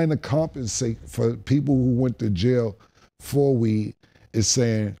trying to compensate for people who went to jail for weed, is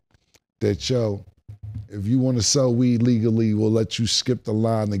saying that, yo, if you want to sell weed legally, we'll let you skip the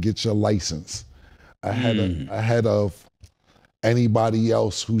line to get your license ahead of anybody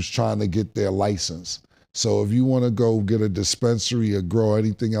else who's trying to get their license. So if you want to go get a dispensary or grow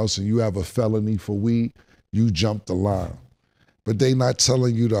anything else and you have a felony for weed, you jump the line. But they not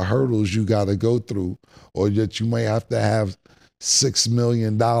telling you the hurdles you got to go through, or that you may have to have $6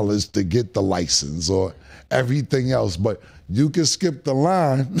 million to get the license or everything else. But you can skip the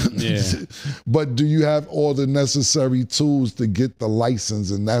line. Yeah. But do you have all the necessary tools to get the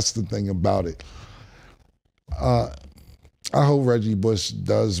license? And that's the thing about it. I hope Reggie Bush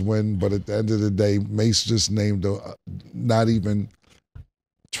does win, but at the end of the day, Mase just named not even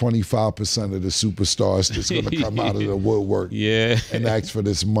 25% of the superstars that's going to come out of the woodwork and ask for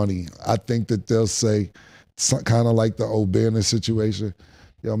this money. I think that they'll say, kind of like the O'Bannon situation,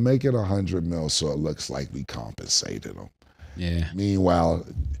 yo, make it $100 million so it looks like we compensated them. Yeah. Meanwhile,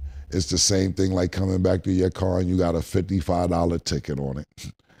 it's the same thing like coming back to your car and you got a $55 ticket on it.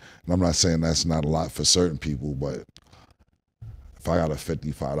 And I'm not saying that's not a lot for certain people, but if I got a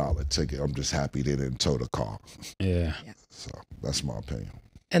 $55 ticket, I'm just happy they didn't tow the car. Yeah. So that's my opinion.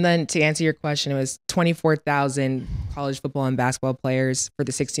 And then to answer your question, it was 24,000 college football and basketball players for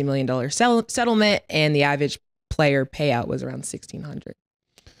the $60 million settlement, and the average player payout was around $1,600.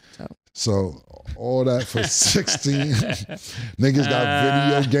 So all that for 16. Niggas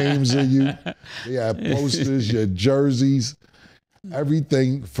got video games of you. They have posters, your jerseys,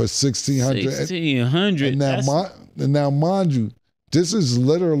 everything for $1,600. $1,600. And now, mind you, this is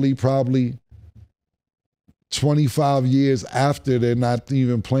literally probably 25 years after they're not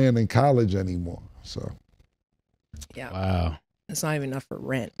even playing in college anymore. So, yeah, wow, it's not even enough for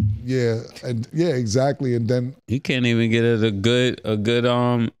rent. Yeah, and yeah, exactly. And then you can't even get a good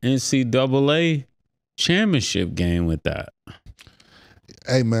NCAA championship game with that.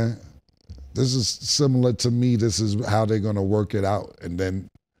 Hey man, this is similar to me. This is how they're gonna work it out, and then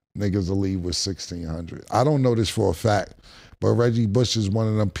niggas will leave with 1,600. I don't know this for a fact, but Reggie Bush is one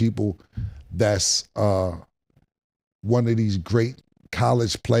of them people that's one of these great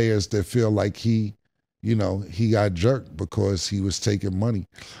college players that feel like he got jerked because he was taking money.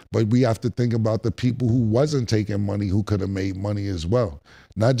 But we have to think about the people who wasn't taking money who could have made money as well.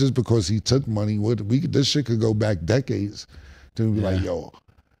 Not just because he took money. This shit could go back decades to be like, yo,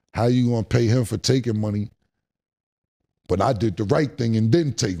 how you gonna pay him for taking money? But I did the right thing and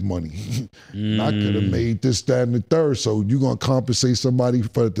didn't take money. And I could have made this, that, and the third. So you gonna compensate somebody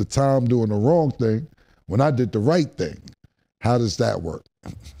for at the time doing the wrong thing when I did the right thing. How does that work?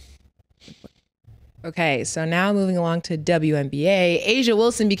 Okay, so now moving along to WNBA, A'ja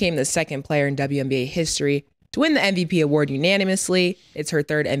Wilson became the second player in WNBA history to win the MVP award unanimously. It's her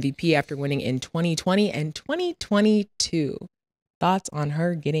third MVP after winning in 2020 and 2022. Thoughts on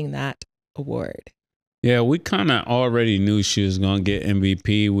her getting that award? Yeah, we kind of already knew she was going to get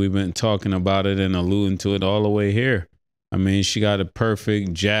MVP. We've been talking about it and alluding to it all the way here. I mean, she got a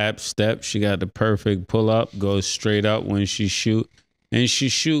perfect jab step. She got the perfect pull up, goes straight up when she shoot. And she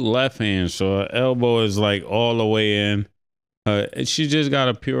shoot left hand, so her elbow is like all the way in. She just got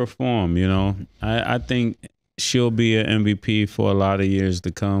a pure form, you know. I think she'll be an MVP for a lot of years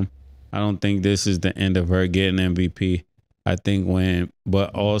to come. I don't think this is the end of her getting MVP. I think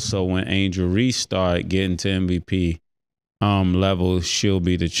but also when Angel Reese start getting to MVP level, she'll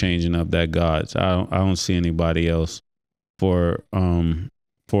be the changing of that gods. I don't see anybody else for running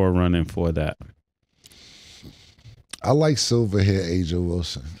for that. I like silver hair A'ja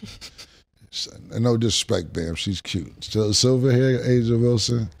Wilson. No disrespect, Bam, she's cute. Still silver hair A'ja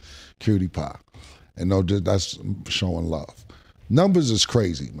Wilson, cutie pie. And no, that's showing love. Numbers is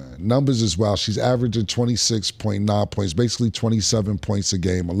crazy, man. Numbers is wild. She's averaging 26.9 points, basically 27 points a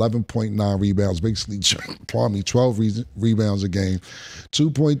game, 11.9 rebounds, basically, 12 rebounds a game,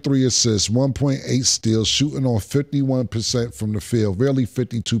 2.3 assists, 1.8 steals, shooting on 51% from the field, really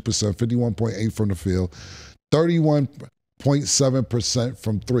 52%, 51.8 from the field, 31.7%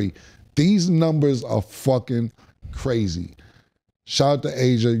 from three. These numbers are fucking crazy. Shout out to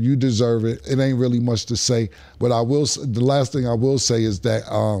Asia, you deserve it. It ain't really much to say, but the last thing I will say is that,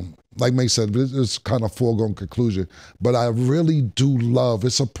 like Mase said, it's kind of foregone conclusion, but I really do love,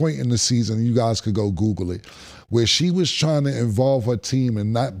 it's a point in the season, you guys could go Google it, where she was trying to involve her team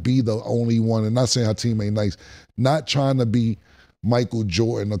and not be the only one, and not saying her team ain't nice, not trying to be Michael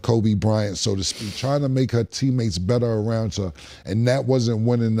Jordan or Kobe Bryant, so to speak, trying to make her teammates better around her, and that wasn't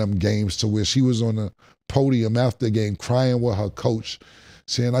winning them games to where she was on the podium after the game crying with her coach,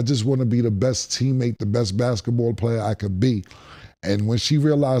 saying, I just want to be the best teammate, the best basketball player I could be. And when she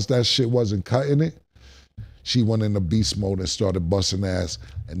realized that shit wasn't cutting it, she went into beast mode and started busting ass.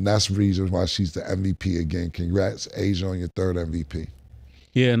 And that's the reason why she's the MVP again. Congrats, Asia, on your third MVP.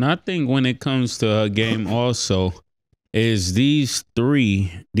 Yeah, and I think when it comes to her game also is these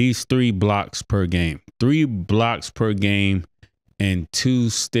three blocks per game. 3 blocks per game and 2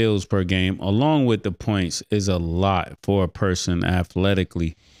 steals per game, along with the points, is a lot for a person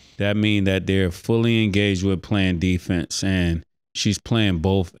athletically. That means that they're fully engaged with playing defense, and she's playing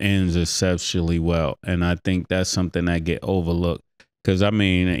both ends exceptionally well. And I think that's something that get overlooked. Because, I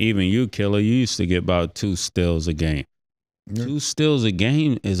mean, even you, Killa, you used to get about 2 steals a game. Yeah. 2 steals a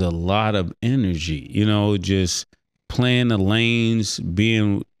game is a lot of energy, you know, just playing the lanes,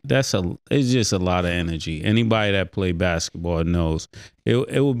 it's just a lot of energy. Anybody that play basketball knows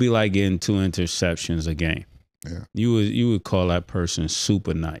it would be like getting 2 interceptions a game. Yeah, you would call that person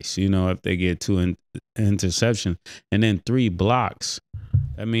super nice, you know, if they get 2 interceptions and then 3 blocks.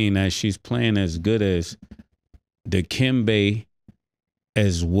 I mean, that she's playing as good as Dikembe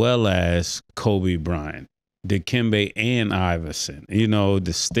as well as Kobe Bryant, Dikembe and Iverson. You know,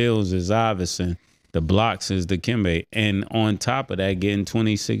 the steals is Iverson. The blocks is Dikembe, and on top of that, getting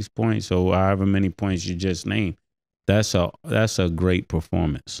 26 points or however many points you just named, that's a great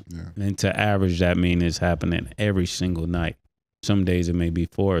performance. Yeah. And to average that mean it's happening every single night. Some days it may be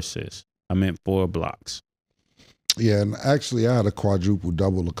 4 assists. I meant 4 blocks. Yeah, and actually I had a quadruple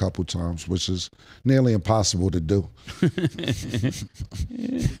double a couple times, which is nearly impossible to do. And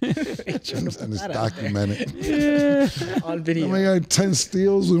it's documented. Yeah. On video. I mean, I had 10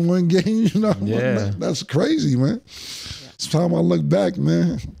 steals in one game, you know? Yeah. That's crazy, man. It's time I look back,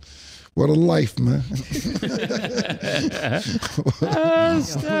 man. What a life, man. What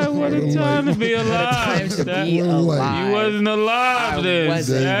a time to be alive. You wasn't alive then,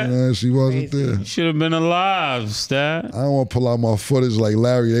 Stat. She wasn't there. You should have been alive, Stat. I don't want to pull out my footage like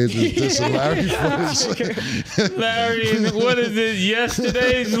Larry. They just dissing Larry footage. Larry, what is it,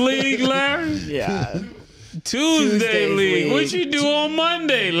 yesterday's league, Larry? Yeah. Tuesday league. What you do on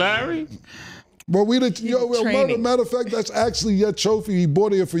Monday, Larry? Well, matter of fact, that's actually your trophy. He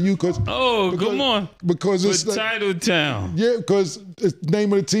bought it for you because come on, because it's Title Town. Yeah, because the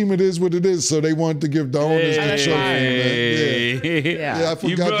name of the team it is what it is. So they wanted to give the owners the trophy. Yeah, I forgot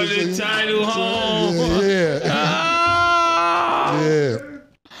you brought the title home. Yeah.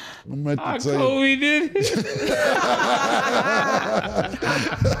 I meant to tell Kobe did it.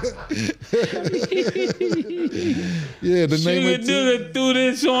 Yeah, the name of Sugar threw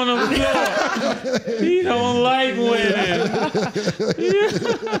this on the floor. He don't like winning.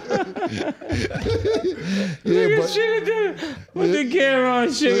 Look at Sugar Dude. Put the camera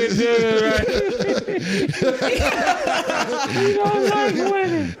on Sugar Dude, right? He don't like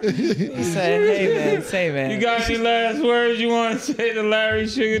winning. He said, hey man. You got any last words you want to say to Larry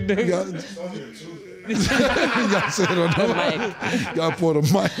Sugar Dude? Y'all said it on the mic. Y'all put a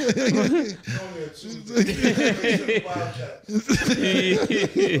mic.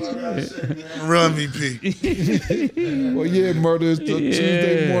 Run me, P. Well, yeah, murder.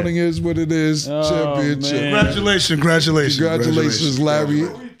 Tuesday morning is what it is. Championship. Congratulations, Larry.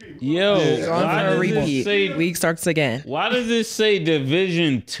 Yo, on for a repeat. League starts again. Why does it say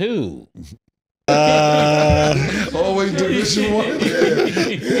Division 2? Always Division 1.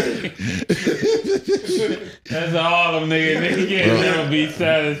 That's all them niggas. They can't never be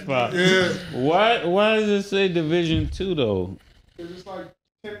satisfied. Yeah. Why does it say Division 2 though? Because it's like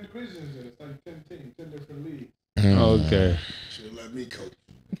 10 divisions in it. It's like 10 teams, 10 different leagues. Okay. Should let me coach.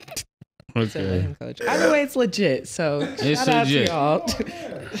 Okay. Either way, it's legit. So it's shout legit. out to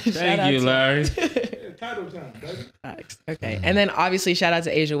y'all. Thank you, Larry. Title time, baby. Facts. Okay. And then obviously shout out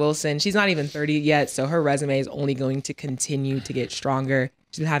to Asia Wilson. She's not even 30 yet, so her resume is only going to continue to get stronger.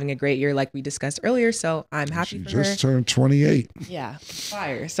 She's been having a great year like we discussed earlier, so I'm happy She for her. just turned 28. Yeah,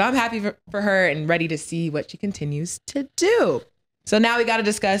 fire. So I'm happy for her and ready to see what she continues to do. So now we got to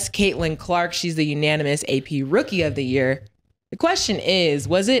discuss Caitlin Clark. She's the unanimous AP Rookie of the Year. The question is,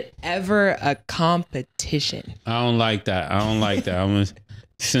 was it ever a competition? I don't like that.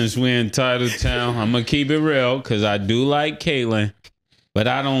 Since we're in Title Town, I'm going to keep it real because I do like Caitlin, but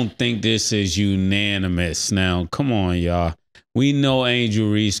I don't think this is unanimous. Now, come on, y'all. We know Angel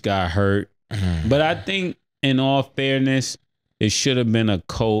Reese got hurt, but I think in all fairness, it should have been a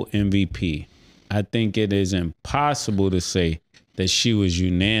co-MVP. I think it is impossible to say that she was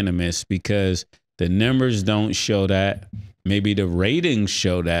unanimous because the numbers don't show that. Maybe the ratings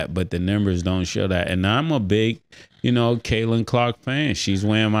show that, but the numbers don't show that. And I'm a big, Caitlin Clark fan. She's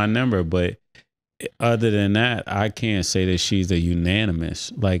wearing my number, but other than that, I can't say that she's a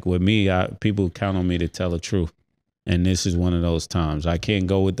unanimous. Like with me, people count on me to tell the truth. And this is one of those times. I can't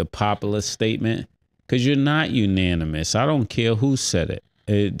go with the popular statement because you're not unanimous. I don't care who said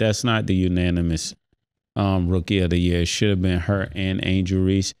it. That's not the unanimous Rookie of the Year. It should have been her and Angel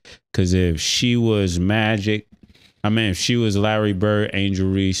Reese because if she was if she was Larry Bird, Angel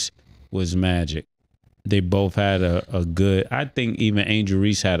Reese was Magic. They both had a good, I think even Angel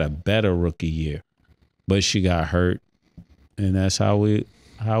Reese had a better rookie year, but she got hurt. And that's how it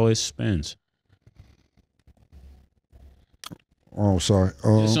spins. Oh, sorry.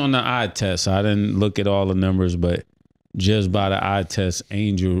 Just on the eye test. I didn't look at all the numbers, but just by the eye test,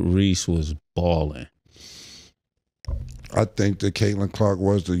 Angel Reese was balling. I think that Caitlin Clark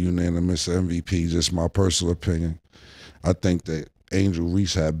was the unanimous MVP, just my personal opinion. I think that Angel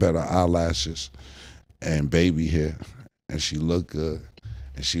Reese had better eyelashes and baby hair, and she looked good.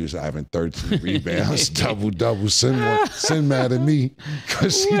 And she was having 13 rebounds, double. Sin mad at me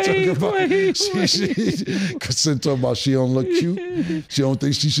because she talking about because Sin talking about she don't look cute. She don't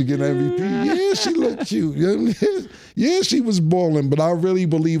think she should get an MVP. Yeah, she looked cute. Yeah, she was balling, but I really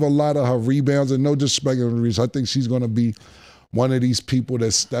believe a lot of her rebounds, and no disrespect to Reese, I think she's going to be one of these people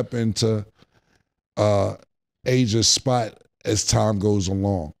that step into Asia's spot as time goes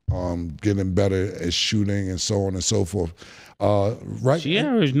along, getting better at shooting and so on and so forth. Right? She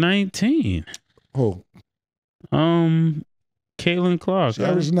averaged 19. Oh. Caitlin Clark. She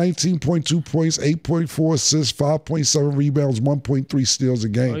averaged 19.2 points, 8.4 assists, 5.7 rebounds, 1.3 steals a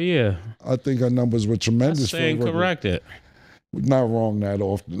game. Oh, yeah. I think her numbers were tremendous. Staying corrected. We're not wrong that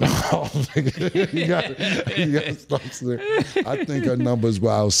often. you got stop there. I think her numbers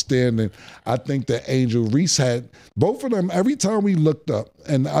were outstanding. I think that Angel Reese had both of them. Every time we looked up,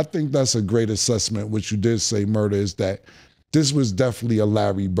 and I think that's a great assessment, which you did say, Murder, is that this was definitely a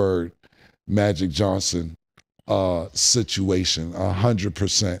Larry Bird, Magic Johnson situation,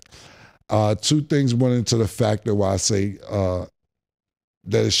 100%. Two things went into the factor why I say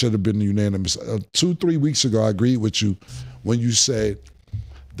that it should have been unanimous. 2-3 weeks ago, I agreed with you when you said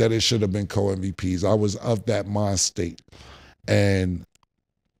that it should have been co-MVPs. I was of that mind state. And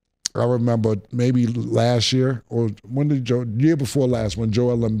I remember maybe last year, or year before last, when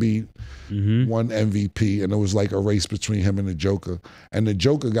Joel Embiid won MVP, and it was like a race between him and the Joker. And the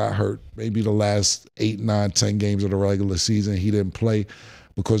Joker got hurt maybe the last 8, 9, 10 games of the regular season. He didn't play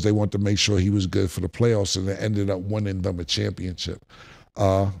because they wanted to make sure he was good for the playoffs, and it ended up winning them a championship.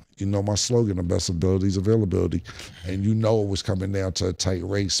 You know my slogan, the best ability is availability. And you know it was coming down to a tight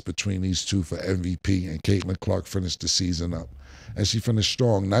race between these two for MVP, and Caitlin Clark finished the season up. And she finished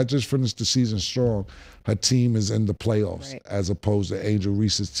strong. Not just finished the season strong, her team is in the playoffs, right, as opposed to Angel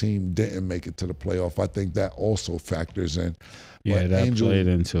Reese's team didn't make it to the playoff. I think that also factors in. Yeah, that played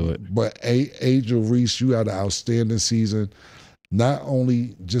into it. But Angel Reese, you had an outstanding season. Not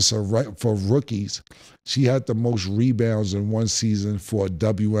only just for rookies, she had the most rebounds in one season for a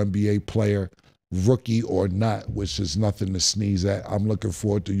WNBA player, rookie or not, which is nothing to sneeze at. I'm looking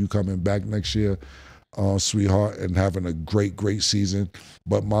forward to you coming back next year, sweetheart, and having a great, great season.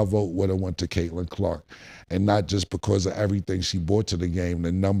 But my vote would have went to Caitlin Clark. And not just because of everything she brought to the game,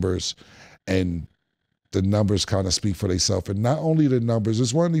 the numbers kind of speak for themselves. And not only the numbers,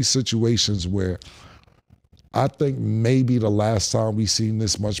 it's one of these situations where I think maybe the last time we seen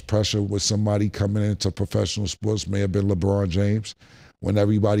this much pressure with somebody coming into professional sports may have been LeBron James, when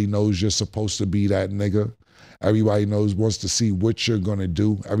everybody knows you're supposed to be that nigga. Everybody wants to see what you're going to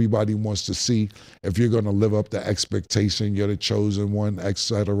do. Everybody wants to see if you're going to live up to expectation, you're the chosen one, et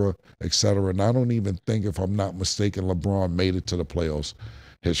cetera, et cetera. And I don't even think, if I'm not mistaken, LeBron made it to the playoffs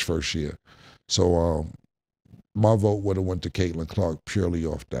his first year. So my vote would have went to Caitlin Clark purely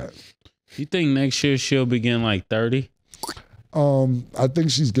off that. You think next year she'll begin like 30? I think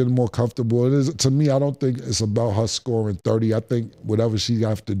she's getting more comfortable. It is, to me, I don't think it's about her scoring 30. I think whatever she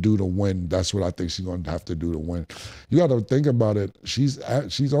have to do to win, that's what I think she's going to have to do to win. You got to think about it. She's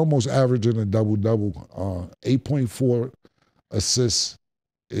almost averaging a double-double. 8.4 assists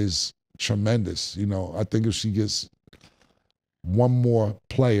is tremendous. You know, I think if she gets one more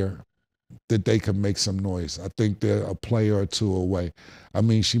player, that they can make some noise. I think they're a player or two away. I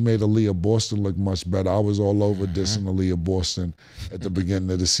mean, she made Aaliyah Boston look much better. I was all over dissing Aaliyah Boston at the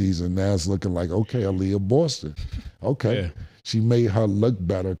beginning of the season. Now it's looking like, okay, Aaliyah Boston. Okay. Yeah. She made her look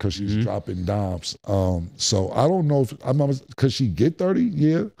better because she's dropping dimes. So I don't know if could she get 30?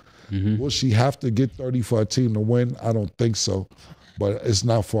 Yeah. Will she have to get 30 for a team to win? I don't think so. But it's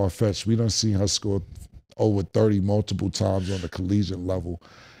not far-fetched. We don't see her score over 30 multiple times on the collegiate level.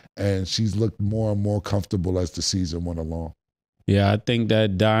 And she's looked more and more comfortable as the season went along. Yeah, I think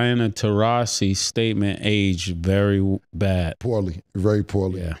that Diana Taurasi statement aged very bad. Poorly, very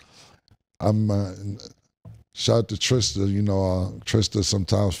poorly. Yeah. I'm shout out to Trista. You know, Trista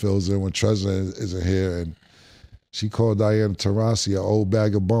sometimes fills in when Treza isn't here, and she called Diana Taurasi an old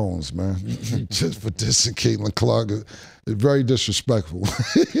bag of bones, man. Just for dissing Caitlin Clark. It's very disrespectful.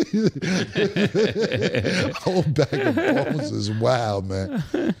 Old bag of bones is wild, man.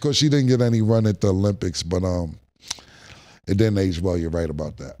 Of course, she didn't get any run at the Olympics, but it didn't age well. You're right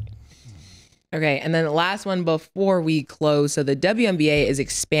about that. Okay, and then the last one before we close. So the WNBA is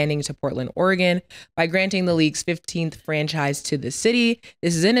expanding to Portland, Oregon by granting the league's 15th franchise to the city.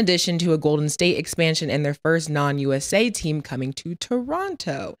 This is in addition to a Golden State expansion and their first non-USA team coming to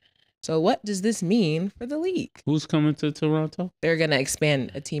Toronto. So what does this mean for the league? Who's coming to Toronto? They're going to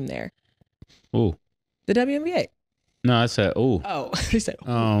expand a team there. Ooh. The WNBA. No, I said ooh. Oh, they said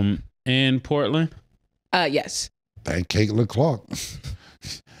ooh. In Portland? Yes. Thank Caitlin Clark.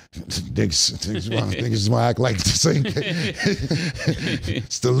 Niggas want to act like the same.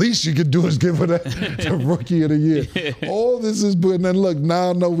 It's the least you could do is give her the rookie of the year. All this is, and then look,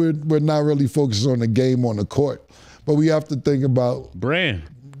 now I know we're not really focused on the game on the court, but we have to think about brand.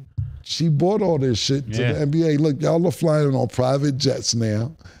 She bought all this shit to the NBA. Look, y'all are flying on private jets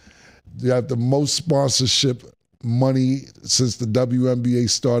now. You have the most sponsorship money since the WNBA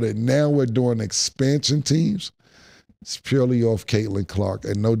started. Now we're doing expansion teams. It's purely off Caitlin Clark,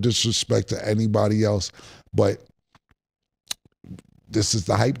 and no disrespect to anybody else, but this is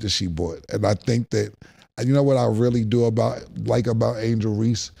the hype that she bought. And I think that, you know what I really do like about Angel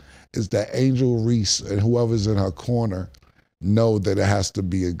Reese is that Angel Reese and whoever's in her corner know that it has to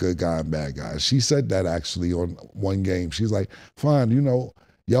be a good guy and bad guy. She said that actually on one game. She's like, fine, you know,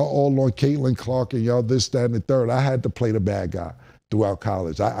 y'all all on Caitlin Clark and y'all this, that, and the third. I had to play the bad guy throughout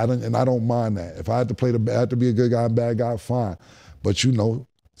college. I don't mind that. If I had to be a good guy and bad guy, fine. But you know,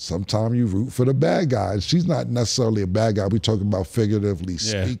 sometimes you root for the bad guy. She's not necessarily a bad guy. We're talking about figuratively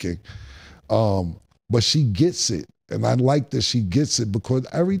speaking. But she gets it. And I like that she gets it because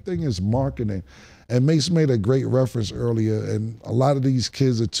everything is marketing. And Mase made a great reference earlier, and a lot of these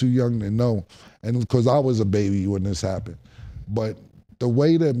kids are too young to know. And because I was a baby when this happened. But the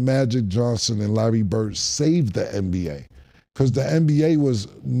way that Magic Johnson and Larry Bird saved the NBA, because the NBA was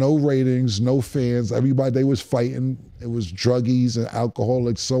no ratings, no fans, everybody, they was fighting. It was druggies and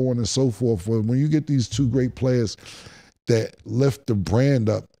alcoholics, so on and so forth. When you get these two great players that lift the brand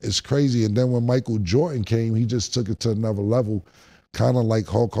up, it's crazy. And then when Michael Jordan came, he just took it to another level, kind of like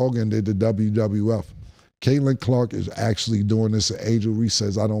Hulk Hogan did the WWF. Caitlin Clark is actually doing this, and Angel Reese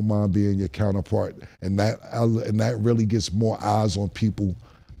says, I don't mind being your counterpart. And that really gets more eyes on people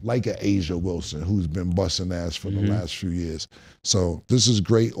like an Asia Wilson, who's been busting ass for the last few years. So this is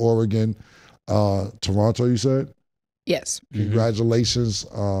great. Oregon, Toronto, you said? Yes. Congratulations,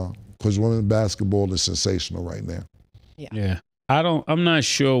 because women's basketball is sensational right now. Yeah. I'm not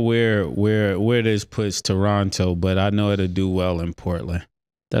sure where this puts Toronto, but I know it'll do well in Portland.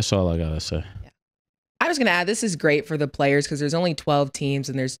 That's all I gotta say. I was going to add, this is great for the players because there's only 12 teams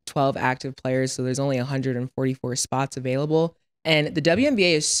and there's 12 active players, so there's only 144 spots available. And the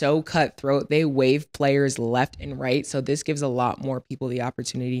WNBA is so cutthroat. They waive players left and right. So this gives a lot more people the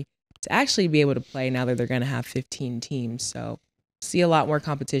opportunity to actually be able to play now that they're going to have 15 teams. So see a lot more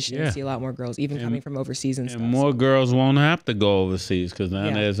competition, see a lot more girls, even coming from overseas and stuff. More girls won't have to go overseas because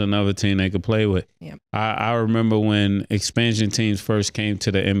now there's another team they could play with. Yeah. I remember when expansion teams first came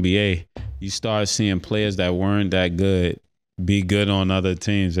to the NBA, you started seeing players that weren't that good be good on other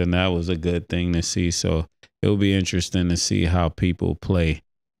teams, and that was a good thing to see. So it'll be interesting to see how people play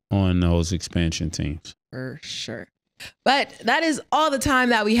on those expansion teams. For sure. But that is all the time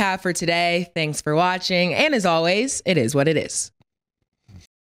that we have for today. Thanks for watching. And as always, it is what it is.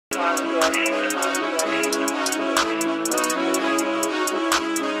 What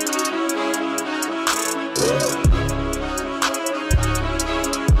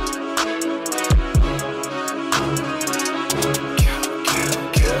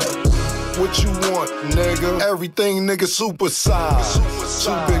you want, nigga? Everything, nigga, super size.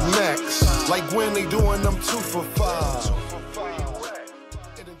 2 Big Macs, like when they doing them 2 for $5.